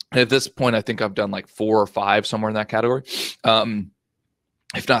 at this point, I think I've done like 4 or 5, somewhere in that category,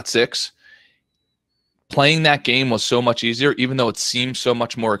 if not 6. Playing that game was so much easier, even though it seemed so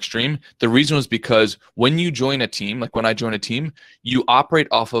much more extreme. The reason was because when you join a team, like when I join a team, you operate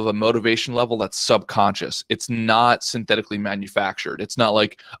off of a motivation level that's subconscious. It's not synthetically manufactured. It's not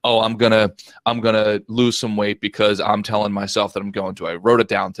like, oh, I'm gonna lose some weight because I'm telling myself that I'm going to. I wrote it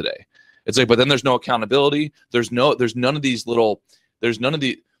down today. It's like, but then there's no accountability. There's none of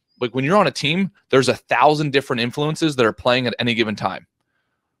the like when you're on a team, there's 1,000 different influences that are playing at any given time.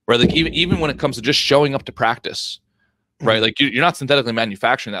 Right, like even when it comes to just showing up to practice, right? Like you're not synthetically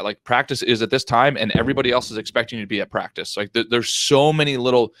manufacturing that. Like practice is at this time, and everybody else is expecting you to be at practice. Like there's so many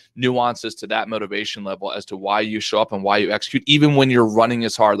little nuances to that motivation level as to why you show up and why you execute, even when you're running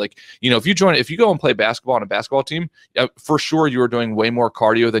as hard. Like, if you go and play basketball on a basketball team, for sure you are doing way more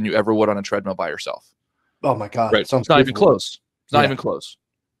cardio than you ever would on a treadmill by yourself. Oh my God! Right, it's not even close. It's not even close.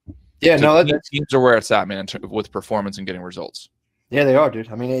 Yeah, so teams are where it's at, man, with performance and getting results. Yeah, they are, dude.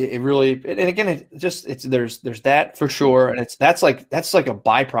 I mean, it really, and again, there's that for sure, and that's like a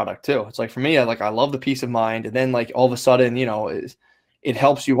byproduct too. It's like for me, I love the peace of mind, and then like all of a sudden, it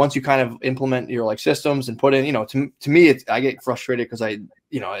helps you once you kind of implement your like systems and put in, to me, I get frustrated because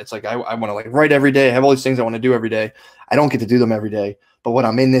it's like I want to like write every day. I have all these things I want to do every day. I don't get to do them every day, but when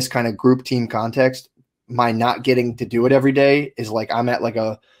I'm in this kind of group team context, my not getting to do it every day is like I'm at like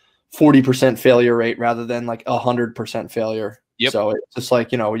a 40% failure rate rather than like 100% failure. Yep. So it's just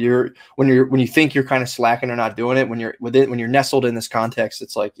like, when you think you're kind of slacking or not doing it, when you're nestled in this context,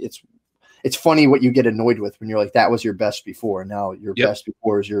 it's like, it's funny what you get annoyed with when you're like, that was your best before. And now your best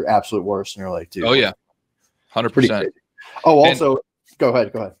before is your absolute worst. And you're like, dude. Oh yeah. 100%. Oh, also go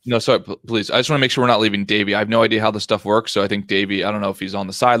ahead. No, sorry, please. I just want to make sure we're not leaving Davey. I have no idea how this stuff works. So I think Davey, I don't know if he's on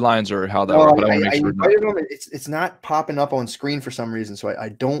the sidelines or how that works, but I want to make sure. It's not popping up on screen for some reason. So I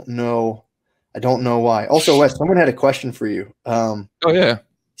don't know. I don't know why. Also, Wes, someone had a question for you. Oh, yeah.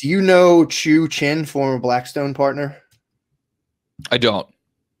 Do you know Chu Chin, former Blackstone partner? I don't.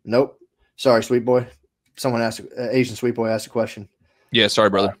 Nope. Sorry, sweet boy. Someone asked, Asian sweet boy asked a question. Yeah, sorry,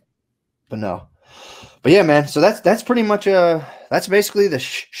 brother. But no. But yeah, man. So that's pretty much that's basically the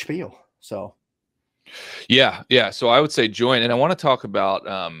spiel. So. Yeah. So I would say join, and I want to talk about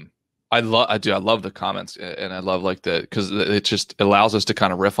I love the comments, and I love because it just allows us to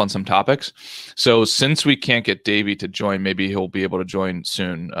kind of riff on some topics. So since we can't get Davey to join, maybe he'll be able to join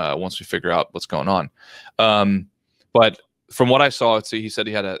soon once we figure out what's going on. But from what I saw, he said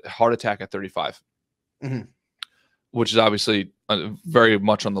he had a heart attack at 35, which is obviously very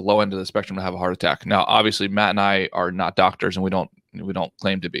much on the low end of the spectrum to have a heart attack. Now, obviously, Matt and I are not doctors, and we don't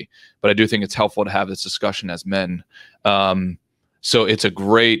claim to be, but I do think it's helpful to have this discussion as men. So it's a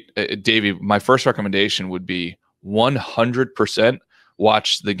great, Davey, my first recommendation would be 100%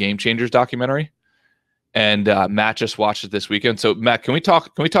 watch the Game Changers documentary. And Matt just watched it this weekend. So Matt, can we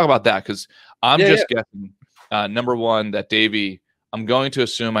talk about that? Because I'm guessing, number one, that Davey, I'm going to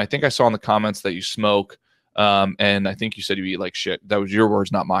assume, I think I saw in the comments that you smoke. And I think you said you eat like shit. That was your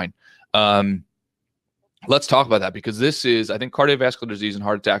words, not mine. Let's talk about that, because this is, I think, cardiovascular disease and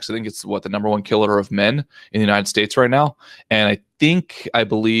heart attacks. I think it's the number 1 killer of men in the United States right now. And I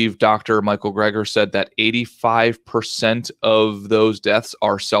believe Dr. Michael Greger said that 85% of those deaths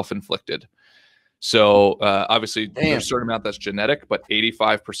are self-inflicted. So obviously there's a certain amount that's genetic, but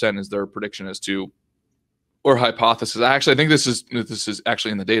 85% is their prediction as to, or hypothesis. Actually, I think this is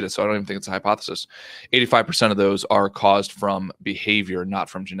actually in the data, so I don't even think it's a hypothesis. 85% of those are caused from behavior, not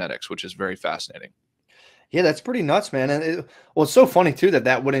from genetics, which is very fascinating. Yeah, that's pretty nuts, man. And it's so funny too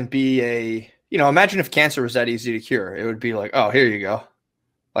that wouldn't be imagine if cancer was that easy to cure. It would be like, oh, here you go,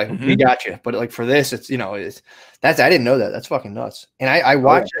 like we got you. But like for this, it's I didn't know that. That's fucking nuts. And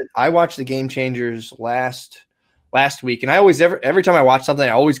I watched the Game Changers last last week, and I always every time I watch something,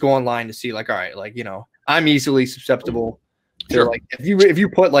 I always go online to see like, all right, like, you know, I'm easily susceptible to Sure. like if you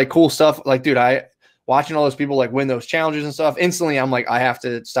put like cool stuff, like, dude, I watching all those people like win those challenges and stuff, instantly I'm like, I have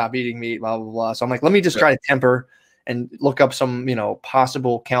to stop eating meat, blah blah blah. So I'm like, let me just try to temper and look up some, you know,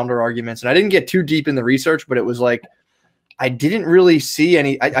 possible counter arguments. And I didn't get too deep in the research, but it was like I didn't really see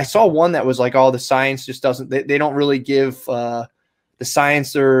any. I saw one that was like, oh, the science just doesn't. They don't really give the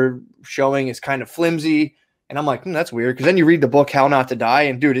science they're showing is kind of flimsy. And I'm like, that's weird. Because then you read the book, How Not to Die.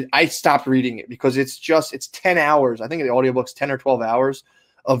 And dude, I stopped reading it because it's 10 hours. I think the audiobook's 10 or 12 hours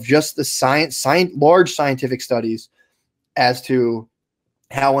of just the large scientific studies as to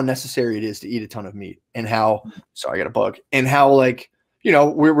how unnecessary it is to eat a ton of meat and how, sorry, I got a bug, and how like, you know,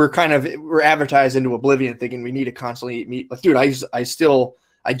 we're advertised into oblivion thinking we need to constantly eat meat. Like, dude, I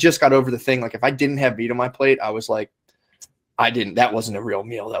just got over the thing. Like if I didn't have meat on my plate, I was like, that wasn't a real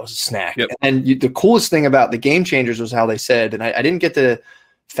meal. That was a snack. Yep. And the coolest thing about the Game Changers was how they said, and I didn't get to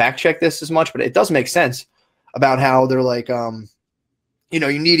fact check this as much, but it does make sense about how they're like, you know,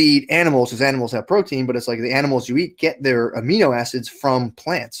 you need to eat animals because animals have protein, but it's like the animals you eat get their amino acids from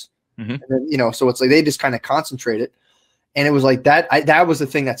plants. Mm-hmm. And then, you know, so it's like they just kind of concentrate it. And it was like that. That was the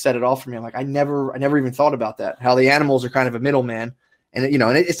thing that set it off for me. I'm like, I never even thought about that. How the animals are kind of a middleman. And, you know,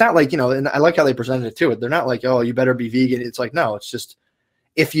 and it's not like, you know, and I like how they presented it too. They're not like, oh, you better be vegan. It's like, no, it's just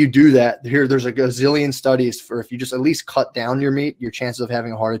if you do that, there's a gazillion studies for if you just at least cut down your meat, your chances of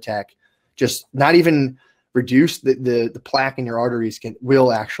having a heart attack, just not even reduce the plaque in your arteries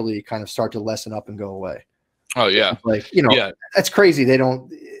will actually kind of start to lessen up and go away. Oh, yeah. Like, you know, that's crazy.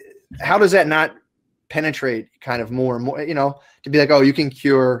 How does that not penetrate kind of more and more, you know, to be like, oh, you can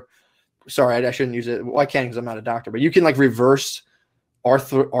cure, sorry, I shouldn't use it. Well, I can because I'm not a doctor, but you can like reverse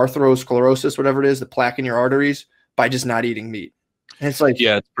atherosclerosis, whatever it is, the plaque in your arteries by just not eating meat. And it's like,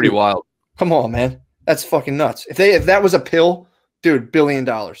 yeah, it's pretty wild. Come on, man. That's fucking nuts. If that was a pill, dude, $1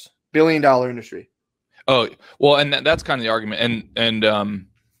 billion industry. Oh, well, and that's kind of the argument. And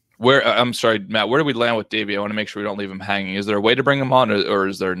where, I'm sorry, Matt, where do we land with Davey? I want to make sure we don't leave him hanging. Is there a way to bring him on or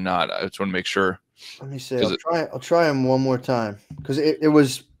is there not? I just want to make sure. Let me see. I'll try him one more time because it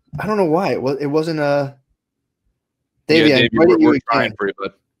was, I don't know why it wasn't a Davey. Yeah, Davey, we're trying for you,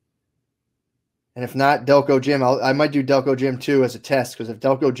 bud. And if not, Delco Jim, I might do Delco Jim too as a test because if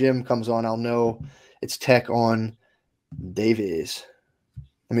Delco Jim comes on, I'll know it's tech on Davies.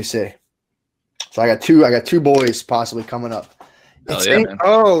 Let me see. So I got two boys possibly coming up.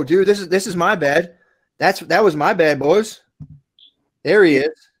 Oh, dude, this is my bad. That was my bad, boys. There he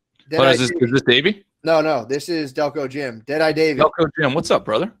is. Is this Davey? No, this is Delco Jim. Deadeye Davey. Delco Jim, what's up,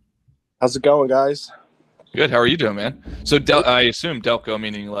 brother? How's it going, guys? Good. How are you doing, man? So I assume Delco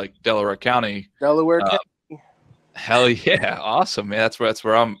meaning like Delaware County. Delaware County. Hell yeah, awesome, man. That's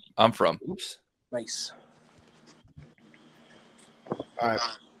where I'm from. Oops. Nice. All right.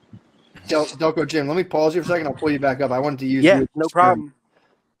 Delco Jim, let me pause you for a second. I'll pull you back up. I wanted to use no problem.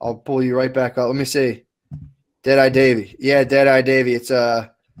 I'll pull you right back up. Let me see. Deadeye Davey. Yeah, Deadeye Davey. It's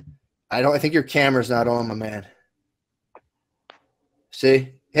I think your camera's not on, my man.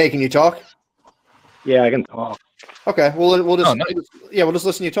 See? Hey, can you talk? Yeah, I can talk. Okay. We'll just nice. we'll just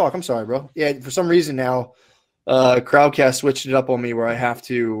listen to you talk. I'm sorry, bro. Yeah, for some reason now Crowdcast switched it up on me where I have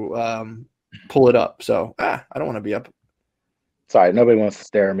to pull it up. So I don't want to be up. Sorry, nobody wants to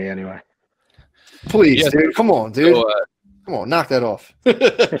stare at me anyway. Please, dude. Come on, dude. So, come on, knock that off.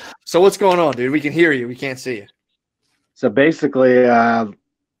 So what's going on, dude? We can hear you. We can't see you. So basically,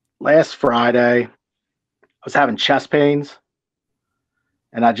 last Friday, I was having chest pains.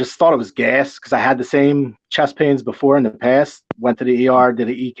 And I just thought it was gas because I had the same chest pains before in the past. Went to the ER, did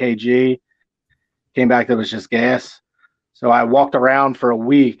an EKG, came back that it was just gas. So I walked around for a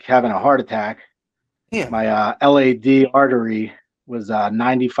week having a heart attack. Yeah. My LAD artery was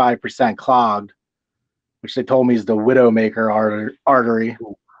 95% clogged, which they told me is the widowmaker artery.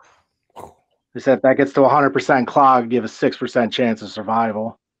 They said if that gets to 100% clogged, you have a 6% chance of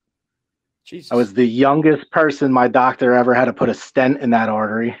survival. Jesus. I was the youngest person my doctor ever had to put a stent in that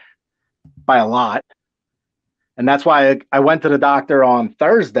artery by a lot. And that's why I went to the doctor on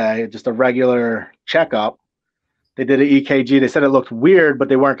Thursday, just a regular checkup. They did an EKG. They said it looked weird, but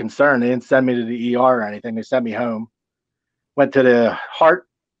they weren't concerned. They didn't send me to the ER or anything. They sent me home. Went to the heart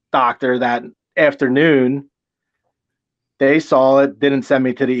doctor that afternoon. They saw it, didn't send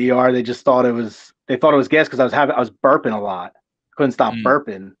me to the ER. They just thought it was gas because I was burping a lot. Couldn't stop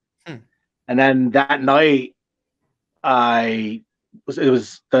burping. And then that night, the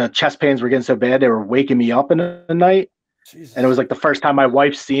chest pains were getting so bad they were waking me up in the night. Jesus. And it was like the first time my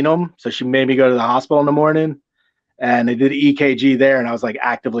wife seen them, so she made me go to the hospital in the morning. And they did EKG there, and I was like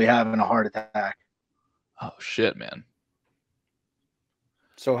actively having a heart attack. Oh shit, man.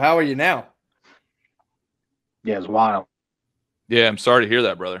 So how are you now? Yeah, it's wild. Yeah, I'm sorry to hear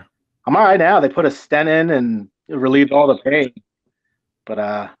that, brother. I'm all right now. They put a stent in and it relieved all the pain.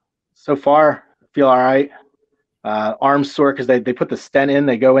 But so far, I feel all right. Arms sore because they put the stent in.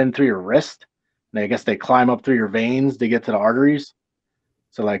 They go in through your wrist. And I guess they climb up through your veins to get to the arteries.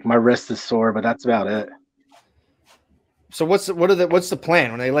 So like my wrist is sore, but that's about it. So what's the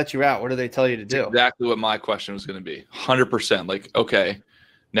plan when they let you out? What do they tell you to do? Exactly what my question was going to be. 100%. Like, okay,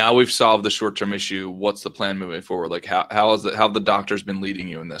 now we've solved the short-term issue. What's the plan moving forward? Like, how have the doctors been leading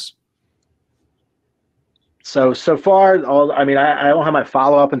you in this? So far, I don't have my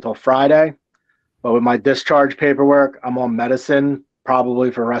follow-up until Friday, but with my discharge paperwork, I'm on medicine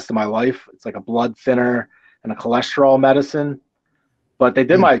probably for the rest of my life. It's like a blood thinner and a cholesterol medicine. But they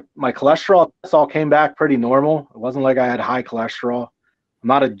did my cholesterol tests all came back pretty normal. It wasn't like I had high cholesterol. I'm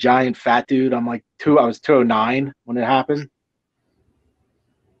not a giant fat dude. I'm like I was 209 when it happened.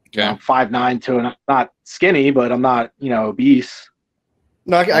 Okay. I'm 5'9", and I'm not skinny, but I'm not, obese.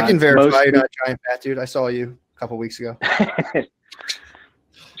 No, I can verify you're not a giant fat dude. I saw you a couple weeks ago. It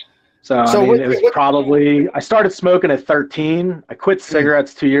was probably I started smoking at 13. I quit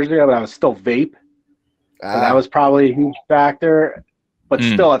cigarettes 2 years ago, but I was still vape. So that was probably a huge factor. But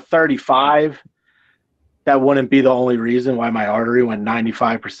still at 35, that wouldn't be the only reason why my artery went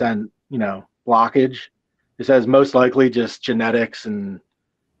 95%, blockage. It says most likely just genetics and,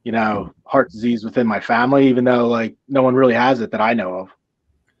 heart disease within my family, even though like no one really has it that I know of.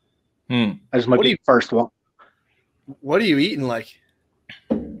 I just might be the first one. What are you eating like?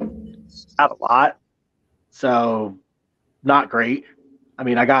 Not a lot. So not great. I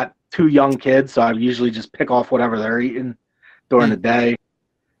mean, I got 2 young kids, so I usually just pick off whatever they're eating during the day.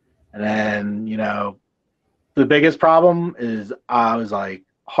 And then, the biggest problem is I was like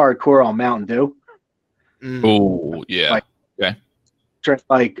hardcore on Mountain Dew. Oh, yeah. Okay. Drink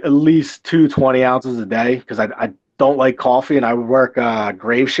like at least 20 ounces a day because I don't like coffee and I work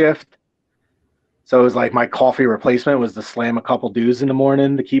grave shift. So it was like my coffee replacement was to slam a couple dews in the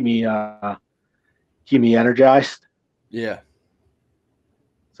morning to keep me energized. Yeah.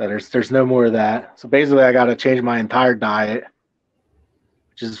 So there's no more of that. So basically I got to change my entire diet,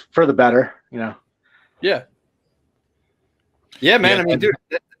 which is for the better, Yeah. Yeah, man. Yeah, I mean, dude,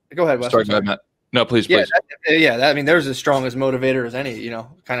 go ahead, Wes. Sorry, go ahead, Matt. No, please. I mean, there's as strong as motivator as any,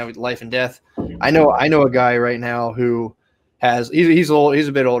 kind of life and death. I know a guy right now who he's old. He's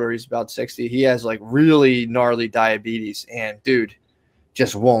a bit older. He's about 60. He has like really gnarly diabetes, and dude,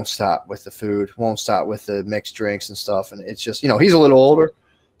 just won't stop with the food, won't stop with the mixed drinks and stuff. And it's just, he's a little older,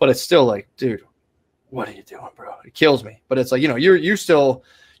 but it's still like, dude, what are you doing, bro? It kills me. But it's like, you'd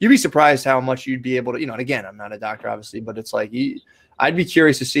be surprised how much you'd be able to, and again, I'm not a doctor, obviously, but it's like, I'd be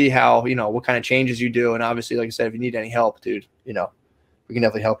curious to see how, what kind of changes you do. And obviously, like I said, if you need any help, dude, we can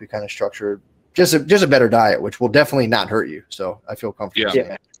definitely help you kind of structure just a better diet, which will definitely not hurt you. So I feel comfortable.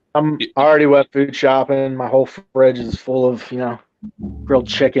 Yeah. I'm already went food shopping. My whole fridge is full of, grilled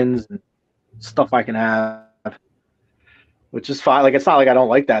chickens and stuff I can have, which is fine. Like, it's not like I don't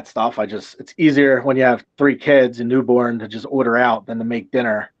like that stuff. It's easier when you have 3 kids and newborn to just order out than to make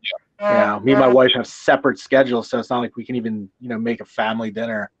dinner. Me and my wife have separate schedules, so it's not like we can even, make a family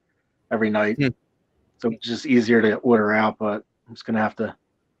dinner every night. So it's just easier to order out, but I'm just going to have to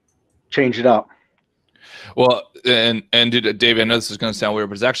change it up. Well, and dude, David, I know this is going to sound weird,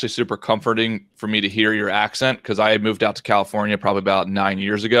 but it's actually super comforting for me to hear your accent because I moved out to California probably about 9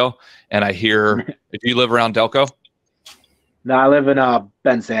 years ago, and I hear, do you live around Delco? No, I live in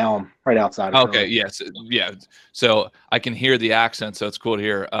Ben Salem, right outside of Okay, yes. Yeah. So I can hear the accent, so it's cool to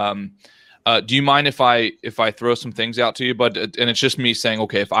hear. Do you mind if I throw some things out to you, bud? And it's just me saying,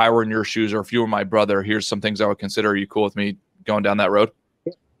 okay, if I were in your shoes or if you were my brother, here's some things I would consider. Are you cool with me going down that road?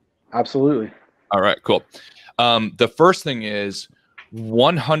 Absolutely. All right, cool. The first thing is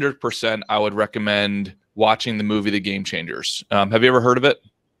 100% I would recommend watching the movie The Game Changers. Have you ever heard of it?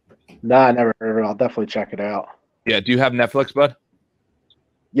 No, I never heard of it. I'll definitely check it out. Yeah. Do you have Netflix, bud?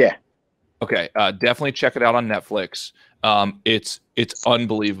 Yeah. Okay. Definitely check it out on Netflix. It's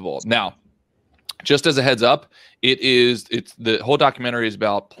unbelievable. Now, just as a heads up, it's the whole documentary is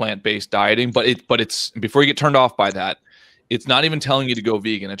about plant-based dieting, but it's before you get turned off by that, it's not even telling you to go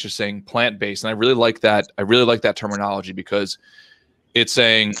vegan. It's just saying plant-based. And I really like that. I really like that terminology because it's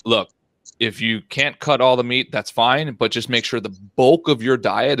saying, look, if you can't cut all the meat, that's fine, but just make sure the bulk of your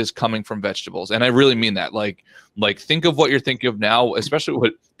diet is coming from vegetables. And I really mean that. Like think of what you're thinking of now, especially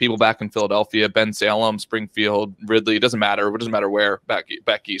with people back in Philadelphia, Ben Salem, Springfield, Ridley. It doesn't matter where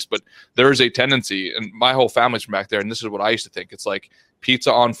back east, but there is a tendency, and my whole family's from back there, and this is what I used to think. It's like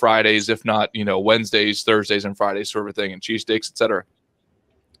pizza on Fridays, if not, Wednesdays, Thursdays, and Fridays sort of thing, and cheesesteaks, etc.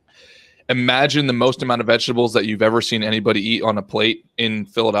 Imagine the most amount of vegetables that you've ever seen anybody eat on a plate in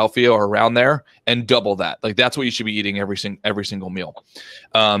Philadelphia or around there, and double that. Like that's what you should be eating every single meal.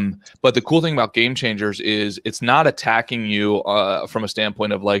 But the cool thing about Game Changers is it's not attacking you from a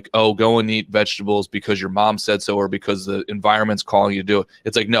standpoint of like, oh, go and eat vegetables because your mom said so or because the environment's calling you to do it.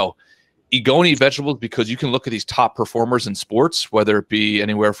 It's like, no. You go and eat vegetables because you can look at these top performers in sports, whether it be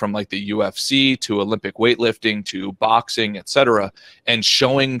anywhere from like the UFC to Olympic weightlifting to boxing, etc., and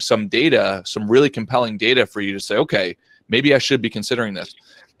showing some data, some really compelling data for you to say, okay, maybe I should be considering this.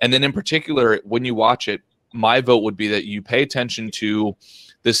 And then in particular, when you watch it, my vote would be that you pay attention to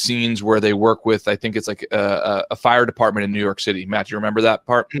the scenes where they work with, I think it's like a fire department in New York City. Matt, do you remember that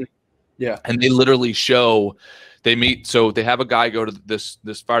part? Yeah. And they literally show... They meet, so they have a guy go to this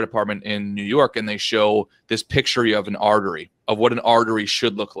fire department in New York, and they show this picture of an artery, of what an artery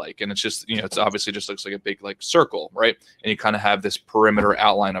should look like. And it's just, it's obviously just looks like a big like circle, right? And you kind of have this perimeter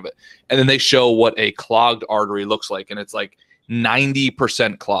outline of it. And then they show what a clogged artery looks like, and it's like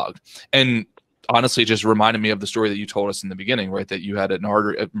 90% clogged. And honestly, it just reminded me of the story that you told us in the beginning, right? That you had an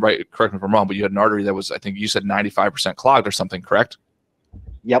artery, right? Correct me if I'm wrong, but you had an artery that was, I think you said 95% clogged or something, correct?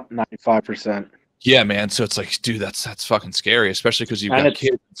 Yep, 95%. Yeah, man. So it's like, dude, that's fucking scary, especially because you've got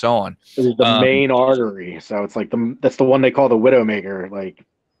kids and so on. It's the main artery, so it's like that's the one they call the widowmaker. Like,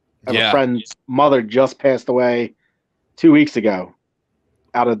 I have a friend's mother just passed away 2 weeks ago.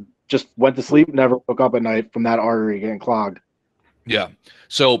 Just went to sleep, never woke up at night from that artery getting clogged. Yeah.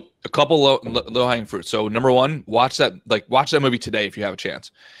 So a couple low hanging fruit. So number one, watch that movie today if you have a chance.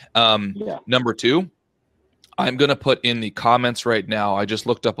 Number two, I'm gonna put in the comments right now. I just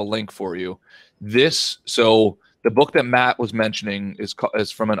looked up a link for you. So the book that Matt was mentioning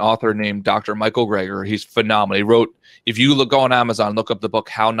is from an author named Dr. Michael Greger. He's phenomenal. He wrote, if you go on Amazon, look up the book,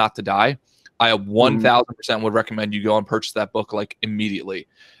 How Not to Die. I 1000% would recommend you go and purchase that book like immediately.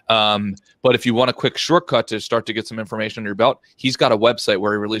 But if you want a quick shortcut to start to get some information on your belt, he's got a website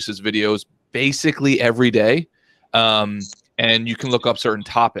where he releases videos basically every day. And you can look up certain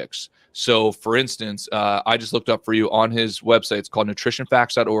topics. So, for instance, I just looked up for you on his website. It's called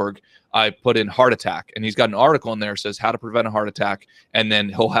nutritionfacts.org. I put in heart attack, and he's got an article in there that says how to prevent a heart attack, and then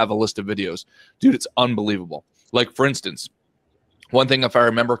he'll have a list of videos. Dude, it's unbelievable. Like, for instance, one thing, if I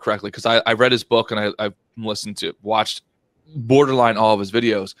remember correctly, because I read his book and I've watched borderline all of his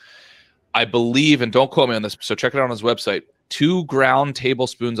videos. I believe, and don't quote me on this, so check it out on his website, 2 ground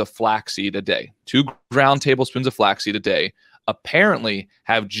tablespoons of flaxseed a day. 2 ground tablespoons of flaxseed a day apparently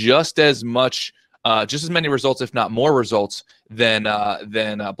have just as many results, if not more results, than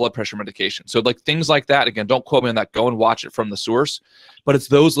blood pressure medication. So like things like that, again, don't quote me on that. Go and watch it from the source. But it's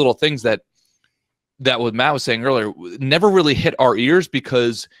those little things that what Matt was saying earlier never really hit our ears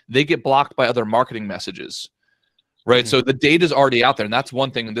because they get blocked by other marketing messages, right? Mm-hmm. So the data is already out there. And that's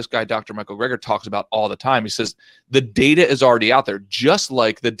one thing this guy, Dr. Michael Greger, talks about all the time. He says the data is already out there, just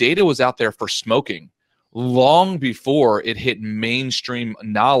like the data was out there for smoking long before it hit mainstream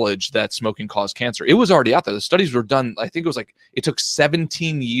knowledge that smoking caused cancer. It was already out there. The studies were done. I think it took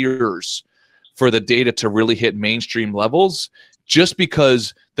 17 years for the data to really hit mainstream levels, just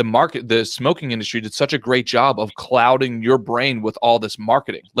because the smoking industry did such a great job of clouding your brain with all this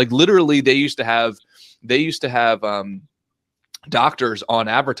marketing. Like literally they used to have doctors on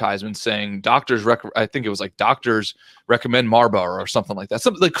advertisements saying doctors recommend Marlboro or something like that.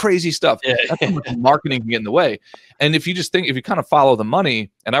 Something like crazy stuff. Yeah. That's how much marketing can get in the way. And if you kind of follow the money,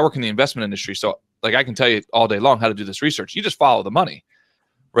 and I work in the investment industry, so like I can tell you all day long how to do this research. You just follow the money,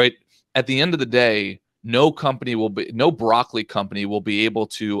 right? At the end of the day, no broccoli company will be able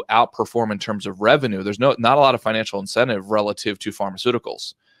to outperform in terms of revenue. There's not a lot of financial incentive relative to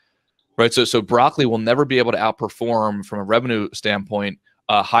pharmaceuticals. Right, so broccoli will never be able to outperform from a revenue standpoint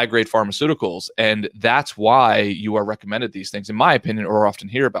high-grade pharmaceuticals, and that's why you are recommended these things, in my opinion, or often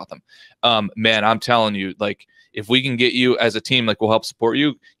hear about them. Man, I'm telling you, like if we can get you as a team, like we'll help support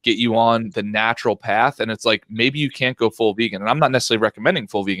you, get you on the natural path, and it's like maybe you can't go full vegan, and I'm not necessarily recommending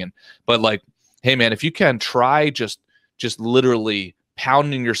full vegan, but like, hey man, if you can try just literally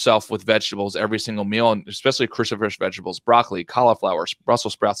pounding yourself with vegetables every single meal, and especially cruciferous vegetables, broccoli, cauliflower,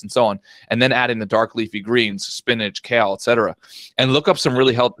 Brussels sprouts, and so on, and then adding the dark leafy greens, spinach, kale, etc., and look up some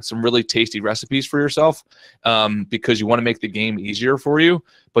really tasty recipes for yourself, because you want to make the game easier for you.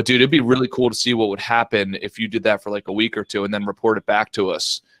 But dude, it'd be really cool to see what would happen if you did that for like a week or two and then report it back to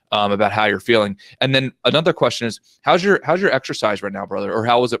us about how you're feeling. And then another question is, how's your exercise right now, brother, or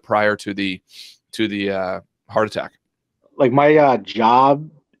how was it prior to the heart attack? Like my job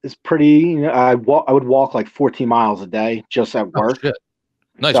is pretty. I would walk like 14 miles a day just at work. Oh, shit.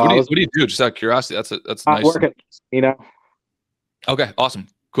 Nice. So What do you do? Just out of curiosity. That's nice. Work at, Okay. Awesome.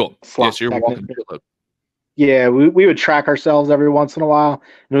 Cool. Yeah, so you're walking. Yeah, we would track ourselves every once in a while,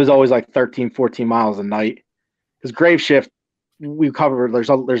 and it was always like 13, 14 miles a night. Because grave shift, we cover,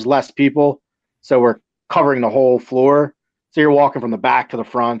 there's less people, so we're covering the whole floor. So you're walking from the back to the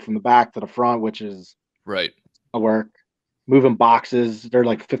front, from the back to the front, which is right. A work. Moving boxes, they're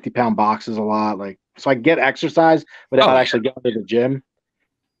like 50-pound boxes a lot. Like, so I get exercise without actually going to the gym.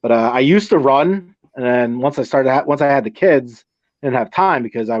 But I used to run, and then once I had the kids, I didn't have time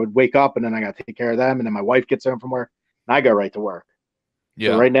because I would wake up and then I got to take care of them, and then my wife gets home from work and I go right to work.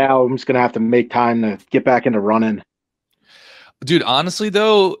 Yeah. So right now I'm just gonna have to make time to get back into running. Dude, honestly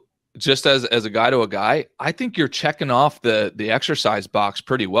though, just as a guy to a guy, I think you're checking off the exercise box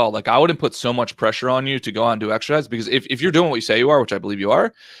pretty well. Like, I wouldn't put so much pressure on you to go out and do exercise, because if you're doing what you say you are, which I believe you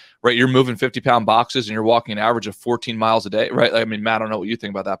are, right, you're moving 50-pound boxes and you're walking an average of 14 miles a day, right? I mean, Matt, I don't know what you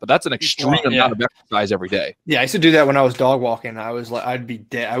think about that, but that's an extreme amount of exercise every day. Yeah, I used to do that when I was dog walking. I was like, I'd be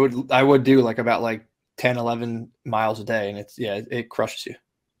dead. I would do like about like 10, 11 miles a day, and it crushes you.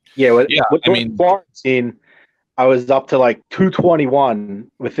 Yeah, I mean, quarantine, I was up to like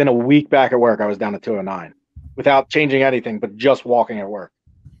 221. Within a week back at work, I was down to 209 without changing anything, but just walking at work.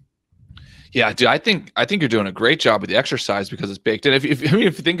 Yeah, dude, I think you're doing a great job with the exercise because it's baked in. If you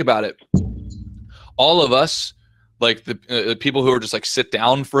think about it, all of us, like the people who are just like sit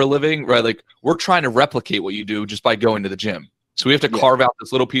down for a living, right? Like, we're trying to replicate what you do just by going to the gym. So we have to carve out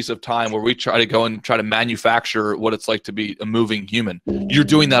this little piece of time where we try to go and try to manufacture what it's like to be a moving human. You're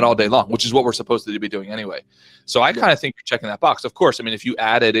doing that all day long, which is what we're supposed to be doing anyway. So I kind of think you're checking that box. Of course, I mean, if you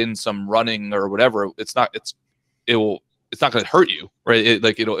added in some running or whatever, it's not going to hurt you, right?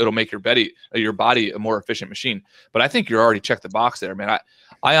 It'll make your body a more efficient machine. But I think you're already checked the box there, man.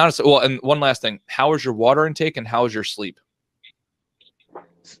 I honestly, well, and one last thing, how is your water intake and how is your sleep?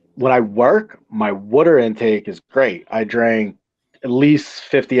 When I work, my water intake is great. I drank at least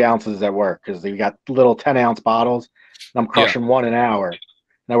 50 ounces at work because you got little 10-ounce bottles, and I'm crushing one an hour. And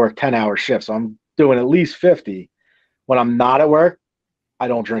I work 10-hour shifts, so I'm doing at least 50. When I'm not at work, I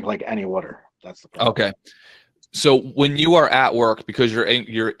don't drink like any water. That's the problem. Okay. So when you are at work, because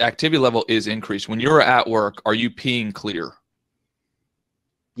your activity level is increased, when you're at work, are you peeing clear?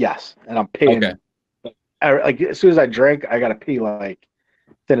 Yes, and I'm peeing. Okay. Like, as soon as I drink, I got to pee like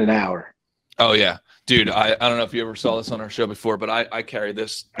within an hour. Oh yeah, dude. I don't know if you ever saw this on our show before, but I carry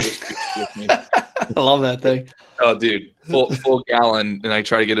this with me. I love that thing. Oh, dude, full gallon, and I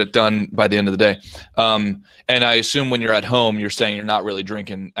try to get it done by the end of the day. And I assume when you're at home, you're saying you're not really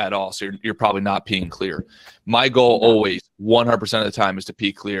drinking at all, so you're probably not peeing clear. My goal always, 100% of the time, is to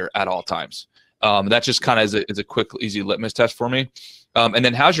pee clear at all times. That just kind of is a quick, easy litmus test for me. And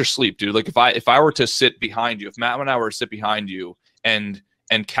then, how's your sleep, dude? Like, if I were to sit behind you, if Matt and I were to sit behind you and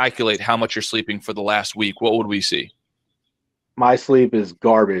calculate how much you're sleeping for the last week, what would we see? My sleep is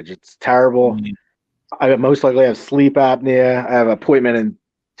garbage. It's terrible. Mm-hmm. I most likely have sleep apnea. I have an appointment in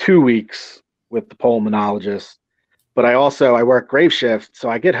 2 weeks with the pulmonologist, but I work grave shift. So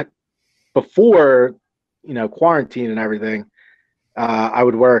I get, before, quarantine and everything, I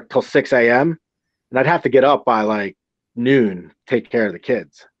would work till 6 a.m. and I'd have to get up by like noon, take care of the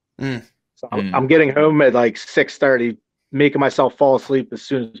kids. So I'm getting home at like 6:30, making myself fall asleep as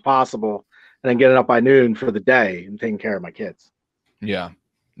soon as possible, and then getting up by noon for the day and taking care of my kids. Yeah.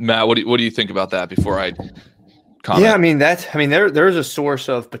 Matt, what do you think about that before I comment? Yeah, I mean, there's a source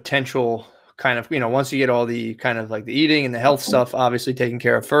of potential kind of, once you get all the kind of like the eating and the health stuff obviously taken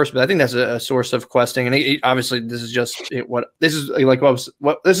care of first, but I think that's a source of questing. And obviously this is like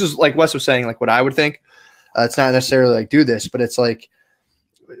Wes was saying, like what I would think. It's not necessarily like do this, but it's like,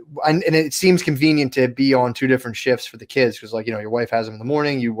 and it seems convenient to be on 2 different shifts for the kids because, like, your wife has them in the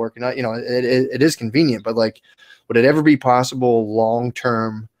morning, you working out, it is convenient, but like, would it ever be possible long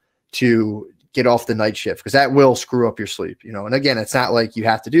term to get off the night shift? Because that will screw up your sleep, and again, it's not like you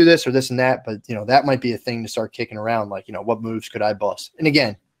have to do this or this and that, but that might be a thing to start kicking around, like, what moves could I bust? And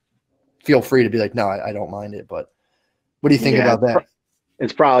again, feel free to be like, no, I don't mind it, but what do you think about that?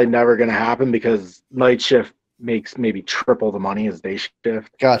 It's probably never going to happen because night shift makes maybe triple the money as day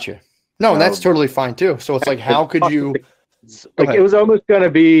shift. Gotcha. No, and that's totally fine too. So it's like, how could you? Like, it was almost going to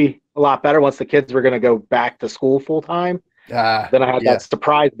be a lot better once the kids were going to go back to school full time. Then I had that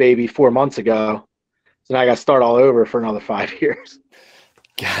surprise baby 4 months ago. So now I got to start all over for another 5 years.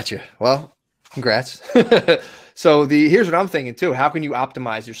 Gotcha. Well, congrats. So here's what I'm thinking too. How can you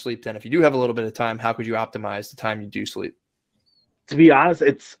optimize your sleep then? If you do have a little bit of time, how could you optimize the time you do sleep? To be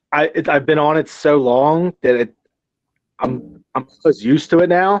honest, I've been on it so long that I'm just used to it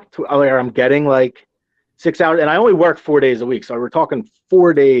now. I'm getting like 6 hours, and I only work 4 days a week. So we're talking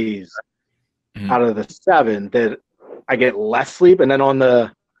 4 days out of the 7 that I get less sleep. And then on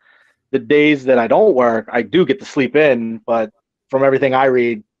the days that I don't work, I do get to sleep in. But from everything I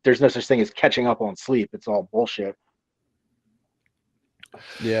read, there's no such thing as catching up on sleep. It's all bullshit.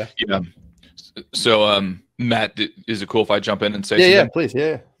 Yeah. Yeah. So, Matt, is it cool if I jump in and say something? Yeah, please.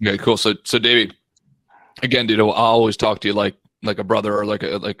 Yeah. Okay, cool. So Davey, again, dude, I'll always talk to you like a brother, or like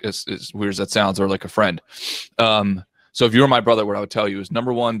as weird as that sounds, or like a friend. So if you were my brother, what I would tell you is,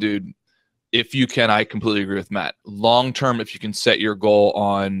 number one, dude, if you can, I completely agree with Matt. Long term, if you can set your goal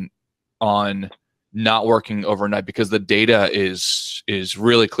on not working overnight, because the data is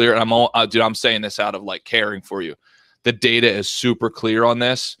really clear. And I'm saying this out of like caring for you. The data is super clear on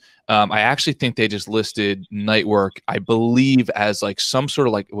this. I actually think they just listed night work, I believe, as like some sort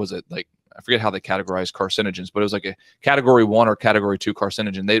of like, was it like, I forget how they categorize carcinogens, but it was like a category 1 or category 2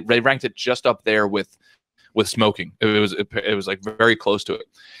 carcinogen. They ranked it just up there with smoking. It was like very close to it.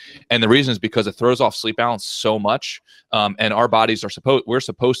 And the reason is because it throws off sleep balance so much. And our bodies we're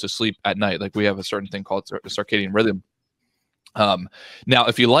supposed to sleep at night. Like, we have a certain thing called circadian rhythm. Now,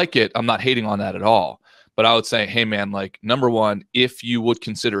 if you like it, I'm not hating on that at all. But I would say, hey, man, like, number one, if you would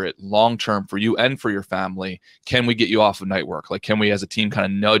consider it long-term for you and for your family, can we get you off of night work? Like, can we as a team kind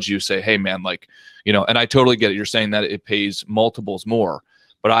of nudge you, say, hey, man, like, and I totally get it. You're saying that it pays multiples more.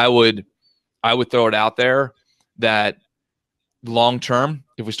 But I would throw it out there that long-term,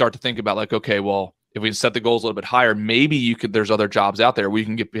 if we start to think about like, okay, well, if we set the goals a little bit higher, maybe there's other jobs out there where you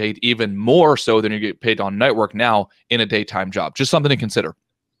can get paid even more so than you get paid on night work now in a daytime job. Just something to consider.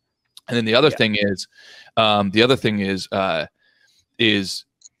 And then the other thing is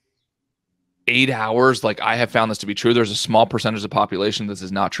 8 hours. Like, I have found this to be true. There's a small percentage of the population this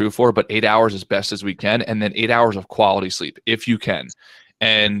is not true for, but 8 hours as best as we can. And then 8 hours of quality sleep, if you can.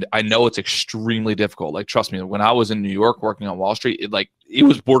 And I know it's extremely difficult. Like, trust me, when I was in New York working on Wall Street, it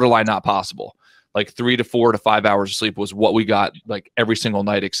was borderline not possible. Like 3 to 4 to 5 hours of sleep was what we got like every single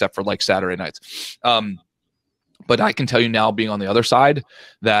night, except for like Saturday nights. But I can tell you now, being on the other side,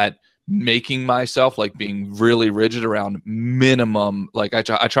 that making myself like being really rigid around minimum, like I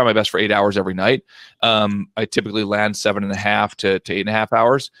try my best for 8 hours every night. I typically land 7.5 to 8.5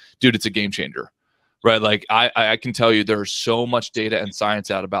 hours. Dude, it's a game changer, right? Like, I can tell you there's so much data and science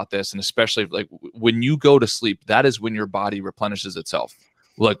out about this. And especially like when you go to sleep, that is when your body replenishes itself.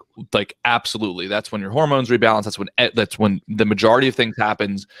 Like absolutely. That's when your hormones rebalance. That's when the majority of things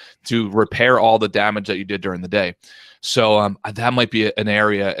happens to repair all the damage that you did during the day. So that might be an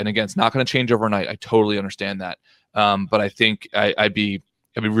area. And again, it's not going to change overnight. I totally understand that. But I think I'd be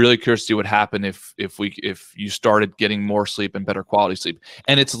really curious to see what happened if you started getting more sleep and better quality sleep.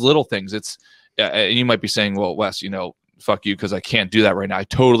 And it's little things. And you might be saying, well, Wes, fuck you, because I can't do that right now. I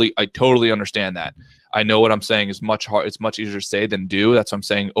totally understand that. I know what I'm saying is much hard. It's much easier to say than do. That's what I'm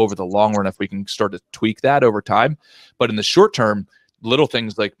saying. Over the long run, if we can start to tweak that over time, but in the short term, little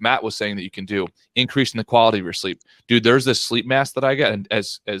things like Matt was saying that you can do, increasing the quality of your sleep. Dude, there's this sleep mask that I get, and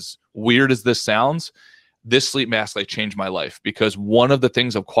as weird as this sounds, this sleep mask like changed my life, because one of the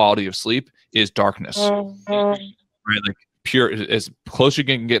things of quality of sleep is darkness. Right, like pure, as close you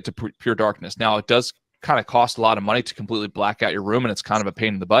can get to pure darkness. Now, it does kind of cost a lot of money to completely black out your room, and it's kind of a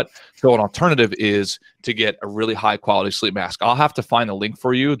pain in the butt. So an alternative is to get a really high quality sleep mask. I'll have to find a link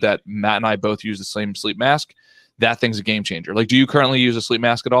for you that Matt and I both use the same sleep mask. That thing's a game changer. Like, do you currently use a sleep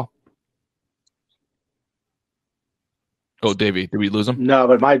mask at all? Oh, Davey, did we lose him? No,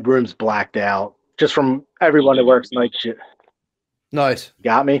 but my room's blacked out just from everyone that works night shit. Nice.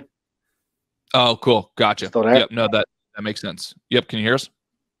 Got me? Oh, cool. Gotcha. Still there? Yep. No, that makes sense. Yep. Can you hear us?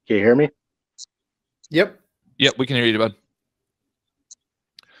 Can you hear me? Yep. Yep. We can hear you, bud.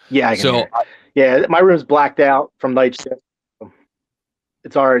 Yeah, I can hear. Yeah, my room's blacked out from night shift.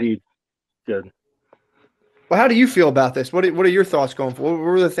 It's already good. Well, how do you feel about this? What are your thoughts going forward? What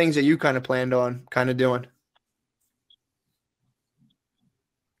were the things that you kind of planned on kind of doing?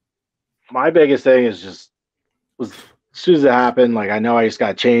 My biggest thing is as soon as it happened, like, I know I just got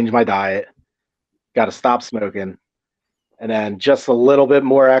to change my diet, got to stop smoking, and then just a little bit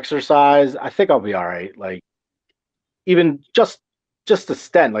more exercise. I think I'll be all right. Like, even just a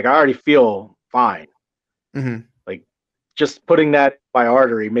stent, like I already feel fine. Mm-hmm. Like just putting that in my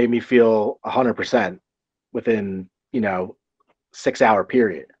artery made me feel 100% within, 6-hour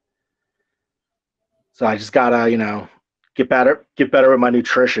period. So I just gotta, get better with my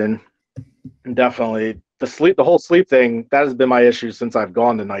nutrition, and definitely the whole sleep thing, that has been my issue since I've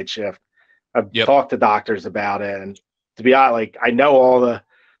gone to night shift. I've talked to doctors about it, and to be honest, like I know all the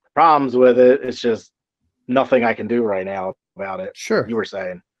problems with it. It's just nothing I can do right now about it. Sure. You were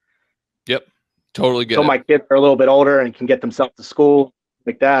saying. Yep. Totally get it. So my kids are a little bit older and can get themselves to school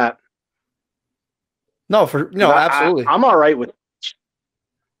like that. No, absolutely. I'm all right with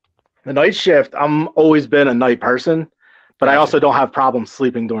the night shift. I'm always been a night person, but I also don't have problems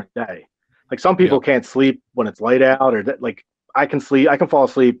sleeping during the day. Like some people can't sleep when it's light out, or like I can fall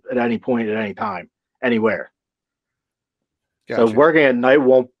asleep at any point, at any time, anywhere. Gotcha. So working at night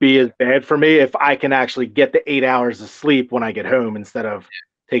won't be as bad for me if I can actually get the 8 hours of sleep when I get home instead of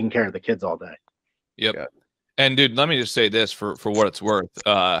taking care of the kids all day. Yep. Yeah. And dude, let me just say this for what it's worth.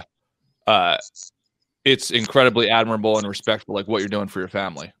 It's incredibly admirable and respectful, like what you're doing for your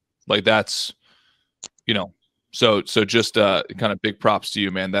family. Like that's, so just kind of big props to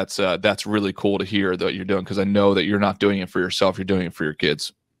you, man. That's really cool to hear that you're doing, because I know that you're not doing it for yourself. You're doing it for your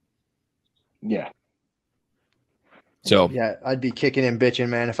kids. Yeah. So yeah, I'd be kicking and bitching,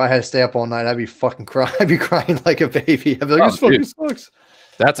 man. If I had to stay up all night, I'd be fucking crying. I'd be crying like a baby. I'd be like, this fucking sucks.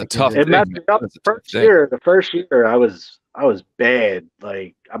 That's a tough thing. The first year I was bad.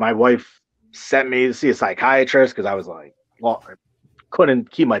 Like my wife sent me to see a psychiatrist because I was like, well, I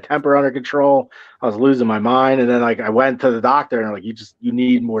couldn't keep my temper under control. I was losing my mind. And then like I went to the doctor and like, you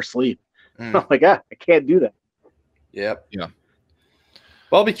need more sleep. I'm like, I can't do that. Yep. Yeah.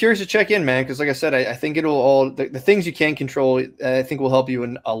 Well, I'll be curious to check in, man, because like I said, I think it'll all the things you can control, I think will help you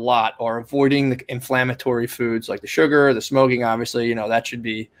in a lot, or avoiding the inflammatory foods like the sugar, the smoking, obviously, that should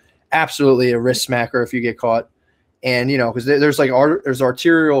be absolutely a wrist smacker if you get caught. And, because there's there's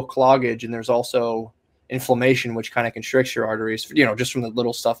arterial cloggage, and there's also inflammation, which kind of constricts your arteries, just from the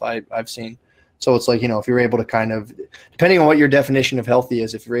little stuff I've seen. So it's like, if you're able to kind of, depending on what your definition of healthy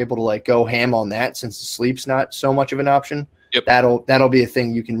is, if you're able to like go ham on that, since the sleep's not so much of an option, that'll be a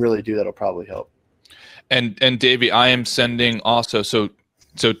thing you can really do. That'll probably help. And Davey, I am sending also, so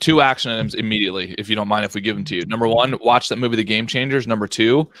 2 action items immediately, if you don't mind if we give them to you. Number 1, watch that movie, The Game Changers. Number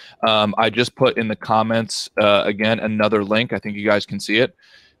 2, I just put in the comments, again, another link. I think you guys can see it.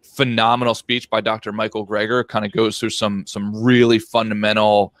 Phenomenal speech by Dr. Michael Greger. Kind of goes through some really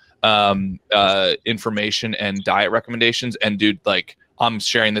fundamental information and diet recommendations. And dude, like, I'm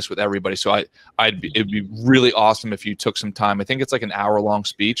sharing this with everybody. So it'd be really awesome if you took some time. I think it's like an hour-long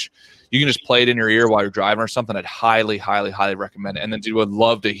speech. You can just play it in your ear while you're driving or something. I'd highly, highly, highly recommend it. And then dude, would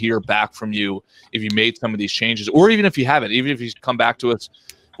love to hear back from you if you made some of these changes, or even if you haven't, even if you come back to us,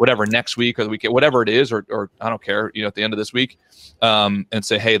 whatever, next week or the weekend, whatever it is, or I don't care, at the end of this week, and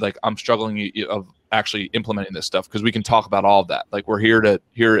say, hey, like I'm struggling of actually implementing this stuff, because we can talk about all of that. Like we're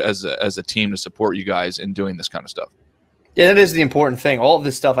here as a team to support you guys in doing this kind of stuff. Yeah, that is the important thing. All of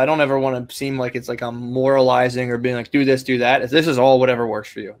this stuff, I don't ever want to seem like it's like I'm moralizing or being like, do this, do that. This is all whatever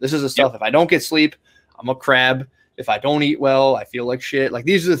works for you. This is the stuff. If I don't get sleep, I'm a crab. If I don't eat well, I feel like shit. Like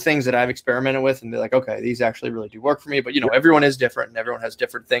these are the things that I've experimented with, and they're like, okay, these actually really do work for me. But everyone is different, and everyone has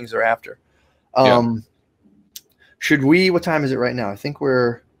different things they're after. Should we? What time is it right now? I think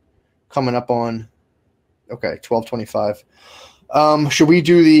we're coming up on 12:25.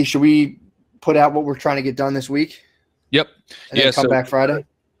 Should we put out what we're trying to get done this week? Yep. And then come back Friday?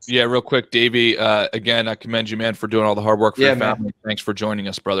 Yeah, real quick, Davey, again, I commend you, man, for doing all the hard work for your family. Man. Thanks for joining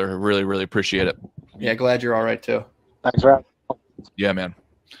us, brother. I really, really appreciate it. Yeah, glad you're all right, too. Thanks, Rob. Yeah, man.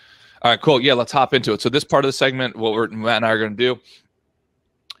 All right, cool. Yeah, let's hop into it. So this part of the segment, what Matt and I are going to do,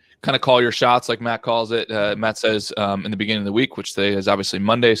 kind of call your shots like Matt calls it. Matt says in the beginning of the week, which today is obviously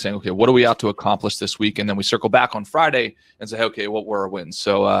Monday, saying, okay, what are we out to accomplish this week? And then we circle back on Friday and say, okay, what were our wins?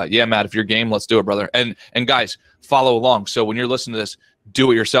 So yeah, Matt, if you're game, let's do it, brother. And guys, follow along. So when you're listening to this,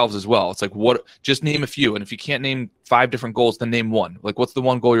 do it yourselves as well. It's like, just name a few. And if you can't name 5 different goals, then name one. Like, what's the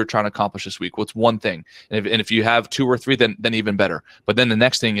one goal you're trying to accomplish this week? What's one thing? And if you have 2 or 3, then even better. But then the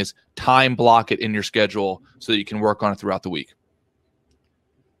next thing is time block it in your schedule so that you can work on it throughout the week.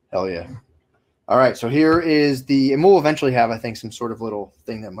 Hell yeah. All right. So here is and we'll eventually have, I think, some sort of little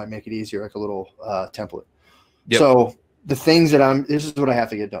thing that might make it easier, like a little template. Yep. So the things that this is what I have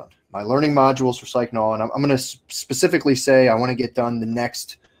to get done. My learning modules for PsychNol, and I'm going to specifically say I want to get done the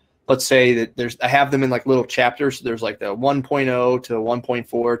next, let's say that I have them in like little chapters. So there's like the 1.0 to 1.4,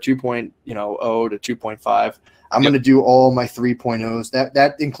 2.0 to 2.5. I'm going to do all my 3.0s.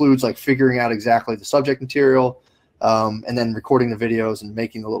 That includes like figuring out exactly the subject material, and then recording the videos and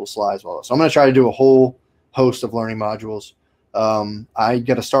making the little slides. So I'm going to try to do a whole host of learning modules. I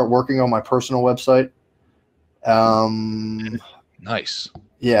got to start working on my personal website. Nice.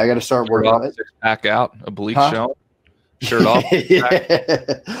 Yeah, I got to start working on it. Back out, oblique show. Shirt off.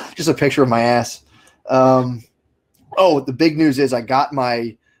 Yeah. Just a picture of my ass. The big news is I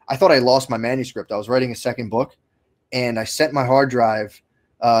thought I lost my manuscript. I was writing a second book, and I sent my hard drive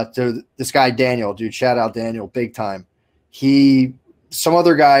to this guy, Daniel. Dude, shout out Daniel, big time. Some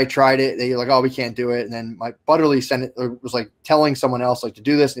other guy tried it. They were like, oh, we can't do it. And then my Butterly sent it, or was like telling someone else like to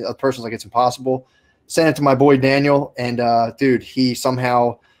do this. And the other person's like, it's impossible. Sent it to my boy Daniel, and dude, he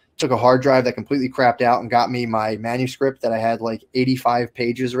somehow took a hard drive that completely crapped out and got me my manuscript that I had like 85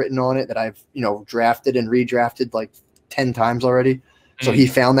 pages written on it that I've, drafted and redrafted like 10 times already. So he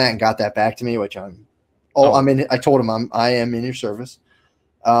found that and got that back to me, which I told him I am in your service.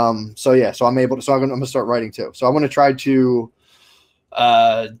 So I'm able to, I'm going to start writing too. So I'm going to try to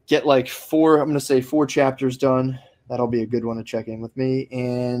get like 4 chapters done. That'll be a good one to check in with me,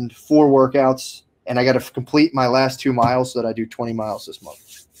 and 4 workouts. And I got to complete my last 2 miles so that I do 20 miles this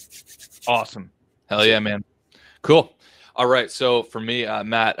month. Awesome. Hell yeah, man. Cool. All right. So for me,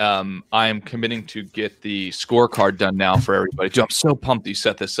 Matt, I am committing to get the scorecard done now for everybody. Dude, I'm so pumped you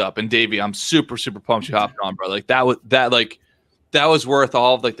set this up. And Davey, I'm super, super pumped you hopped on, bro. Like that was worth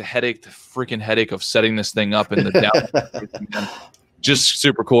all of like the freaking headache of setting this thing up and the down. Just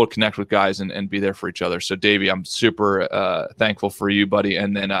super cool to connect with guys and be there for each other. So Davey, I'm super thankful for you, buddy.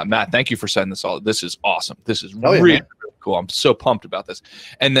 And then Matt, thank you for setting this all. This is awesome. This is really cool. I'm so pumped about this.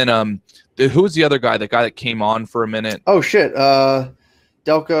 And then who was the other guy? The guy that came on for a minute? Oh shit.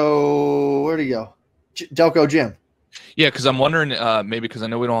 Delco, where'd he go? Delco Jim. Yeah, because I'm wondering, maybe because I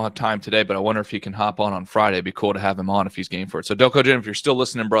know we don't have time today, but I wonder if he can hop on Friday. It'd be cool to have him on if he's game for it. So Delco Jim, if you're still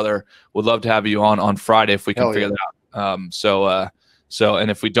listening, brother, would love to have you on Friday if we can figure that out. So,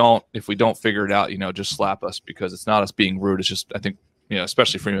 and if we don't figure it out, just slap us, because it's not us being rude. It's just, I think,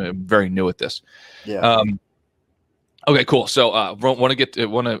 especially for me, I'm very new at this. Yeah. Okay, cool. So, I'm going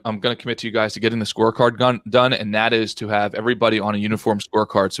to commit to you guys to getting the scorecard done, and that is to have everybody on a uniform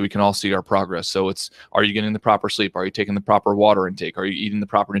scorecard so we can all see our progress. So are you getting the proper sleep? Are you taking the proper water intake? Are you eating the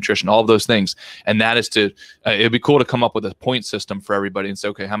proper nutrition? All of those things. And that is it'd be cool to come up with a point system for everybody and say,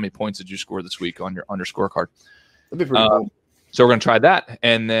 okay, how many points did you score this week on your scorecard? That'd be pretty cool. So we're going to try that.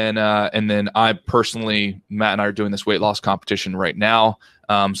 And then I personally, Matt and I are doing this weight loss competition right now.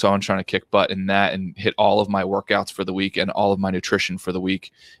 So I'm trying to kick butt in that and hit all of my workouts for the week and all of my nutrition for the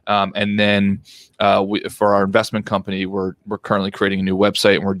week. And then for our investment company, we're currently creating a new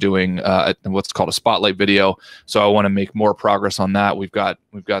website, and we're doing what's called a spotlight video. So I want to make more progress on that. We've got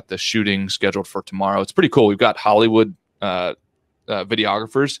the shooting scheduled for tomorrow. It's pretty cool. We've got Hollywood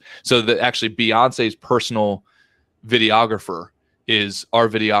videographers. So that actually Beyonce's personal videographer is our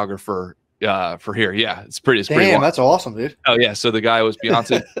videographer for here. Yeah, it's pretty Damn, that's awesome, dude. Oh yeah, so the guy was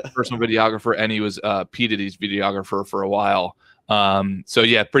Beyonce's personal videographer, and he was P. Diddy's videographer for a while. So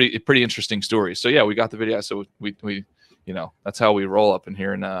yeah, pretty interesting story. So yeah, we got the video. So we that's how we roll up in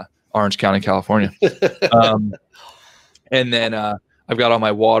here in Orange County, California. And then I've got all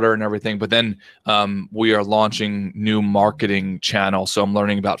my water and everything, but then we are launching new marketing channels. So I'm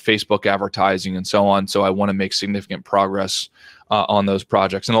learning about Facebook advertising and so on. So I want to make significant progress on those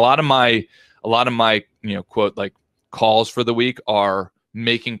projects. And a lot of my quote, like, calls for the week are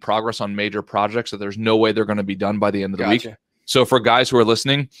making progress on major projects that there's no way they're going to be done by the end of the week. So for guys who are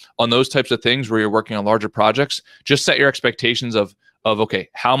listening on those types of things where you're working on larger projects, just set your expectations of okay,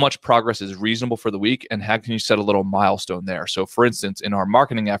 how much progress is reasonable for the week, and how can you set a little milestone there? So for instance, in our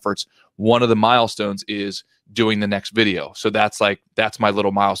marketing efforts, one of the milestones is doing the next video. So that's my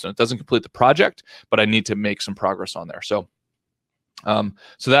little milestone. It doesn't complete the project, but I need to make some progress on there. So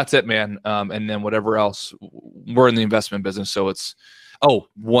that's it, man. And then whatever else, we're in the investment business. So it's,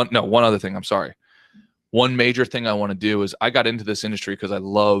 one other thing. I'm sorry. One major thing I want to do is I got into this industry because I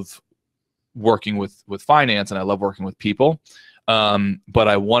love working with finance, and I love working with people. But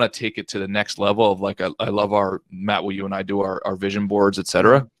I want to take it to the next level of, like, I love our, Matt, what you and I do, our vision boards, et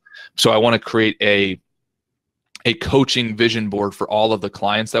cetera. So I want to create a coaching vision board for all of the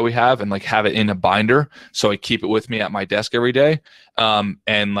clients that we have, and like have it in a binder. So I keep it with me at my desk every day.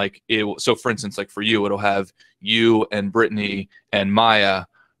 And like so for instance, like for you, it'll have you and Brittany and Maya,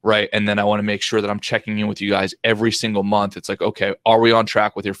 right? And then I want to make sure that I'm checking in with you guys every single month. It's like, okay, are we on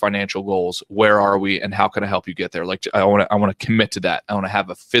track with your financial goals? Where are we? And how can I help you get there? Like, I want to commit to that. I want to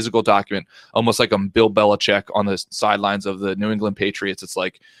have a physical document, almost like I'm Bill Belichick on the sidelines of the New England Patriots. It's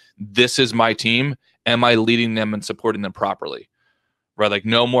like, this is my team. Am I leading them and supporting them properly? right? Like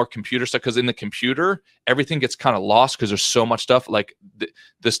no more computer stuff, because in the computer, everything gets kind of lost because there's so much stuff. Like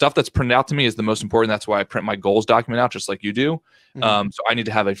the stuff that's printed out to me is the most important. That's why I print my goals document out just like you do. So I need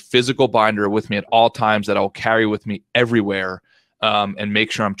to have a physical binder with me at all times that I'll carry with me everywhere, and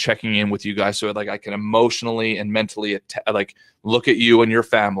make sure I'm checking in with you guys so like I can emotionally and mentally like look at you and your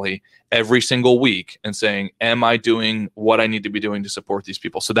family every single week and saying, am I doing what I need to be doing to support these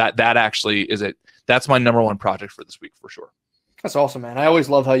people? So that actually is it. That's my number one project for this week for sure. That's awesome, man. I always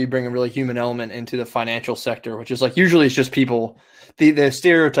love how you bring a really human element into the financial sector, which is like usually it's just people. The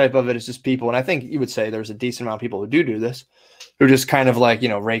stereotype of it is just people. And I think you would say there's a decent amount of people who do this, who just kind of like,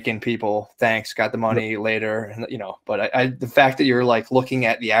 rake in people. Thanks, got the money later. And, but the fact that you're like looking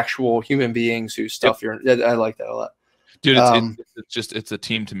at the actual human beings whose stuff I like that a lot. Dude, it's a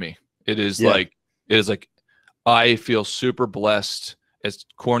team to me. It is like I feel super blessed, as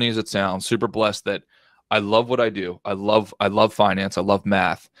corny as it sounds, super blessed that I love what I do. I love finance. I love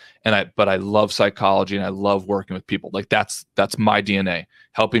math, but I love psychology and I love working with people. Like that's my DNA,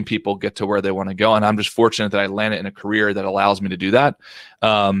 helping people get to where they want to go. And I'm just fortunate that I landed in a career that allows me to do that.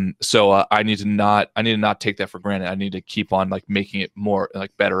 So I need to not take that for granted. I need to keep on like making it more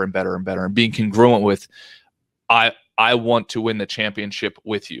like better and better and better, and being congruent with I want to win the championship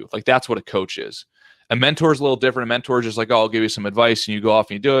with you. Like that's what a coach is. A mentor is a little different. A mentor is just like, oh, I'll give you some advice and you go off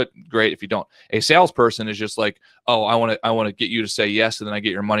and you do it. Great. If you don't, a salesperson is just like, oh, I want to get you to say yes, and then I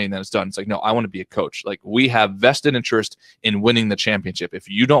get your money and then it's done. It's like, no, I want to be a coach. Like we have vested interest in winning the championship. If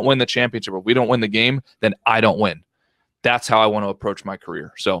you don't win the championship or we don't win the game, then I don't win. That's how I want to approach my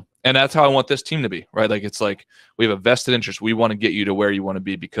career. So, and that's how I want this team to be, right? Like it's like we have a vested interest. We want to get you to where you want to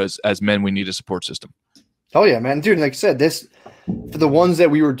be, because as men, we need a support system. Oh yeah, man, dude. Like I said, this for the ones that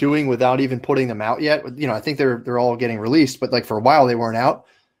we were doing without even putting them out yet. I think they're all getting released, but like for a while they weren't out.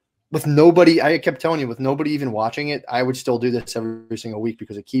 With nobody, I kept telling you, with nobody even watching it, I would still do this every single week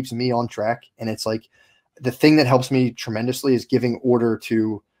because it keeps me on track. And it's like the thing that helps me tremendously is giving order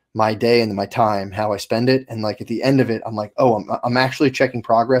to my day and my time, how I spend it. And like at the end of it, I'm like, oh, I'm actually checking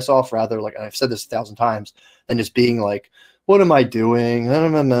progress off, rather like I've said this 1,000 times, than just being like, what am I doing?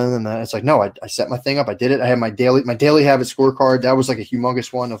 It's like, no, I set my thing up. I did it. I had my daily habit scorecard. That was like a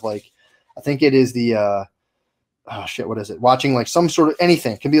humongous one of like, I think it is the, what is it? Watching like some sort of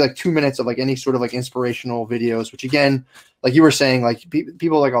anything. It can be like 2 minutes of like any sort of like inspirational videos, which again, like you were saying, like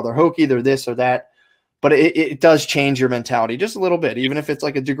people like, oh, they're hokey, they're this or that. But it does change your mentality just a little bit, even if it's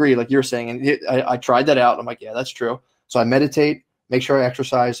like a degree, like you're saying. And I tried that out. I'm like, yeah, that's true. So I meditate, make sure I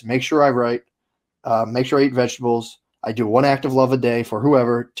exercise, make sure I write, make sure I eat vegetables. I do one act of love a day for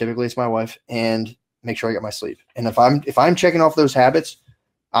whoever, typically it's my wife, and make sure I get my sleep. And if I'm checking off those habits,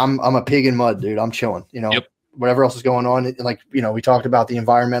 I'm a pig in mud, dude. I'm chilling, whatever else is going on. Like, we talked about the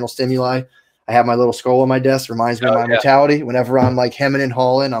environmental stimuli. I have my little skull on my desk, reminds me of my mortality. Whenever I'm like hemming and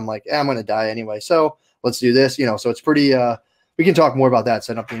hawing, I'm like, I'm going to die anyway. So let's do this, so it's pretty, we can talk more about that,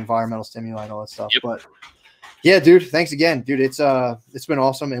 setting up the environmental stimuli and all that stuff. But yeah, dude, thanks again, dude. It's been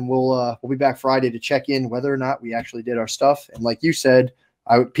awesome. And we'll be back Friday to check in whether or not we actually did our stuff. And like you said,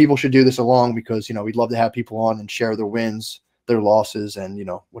 people should do this along, because, we'd love to have people on and share their wins, their losses, and,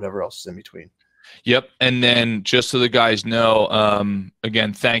 whatever else is in between. Yep. And then just so the guys know,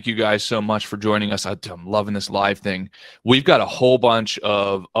 again, thank you guys so much for joining us. I'm loving this live thing. We've got a whole bunch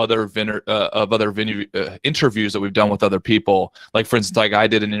of other interviews that we've done with other people. Like, for instance, like I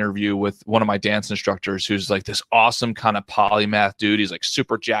did an interview with one of my dance instructors who's like this awesome kind of polymath dude. He's like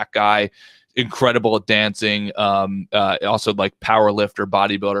super jack guy, incredible at dancing, also like power lifter,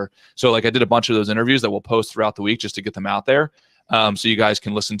 bodybuilder. So like I did a bunch of those interviews that we'll post throughout the week just to get them out there. So you guys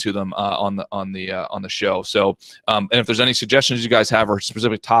can listen to them on the show. So and if there's any suggestions you guys have, or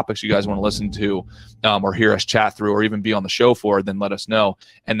specific topics you guys want to listen to, or hear us chat through, or even be on the show for, then let us know.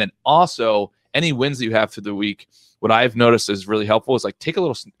 And then also any wins that you have through the week, what I've noticed is really helpful is like take a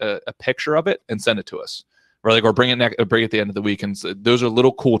little a picture of it and send it to us. Or bring it at the end of the week, and so those are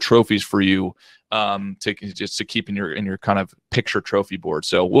little cool trophies for you to keep in your kind of picture trophy board.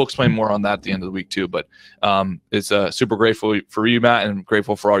 So we'll explain more on that at the end of the week too. But it's super grateful for you, Matt, and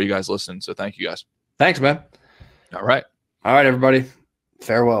grateful for all you guys listening. So thank you guys. Thanks, man. All right, everybody.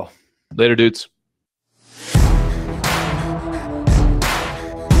 Farewell. Later, dudes.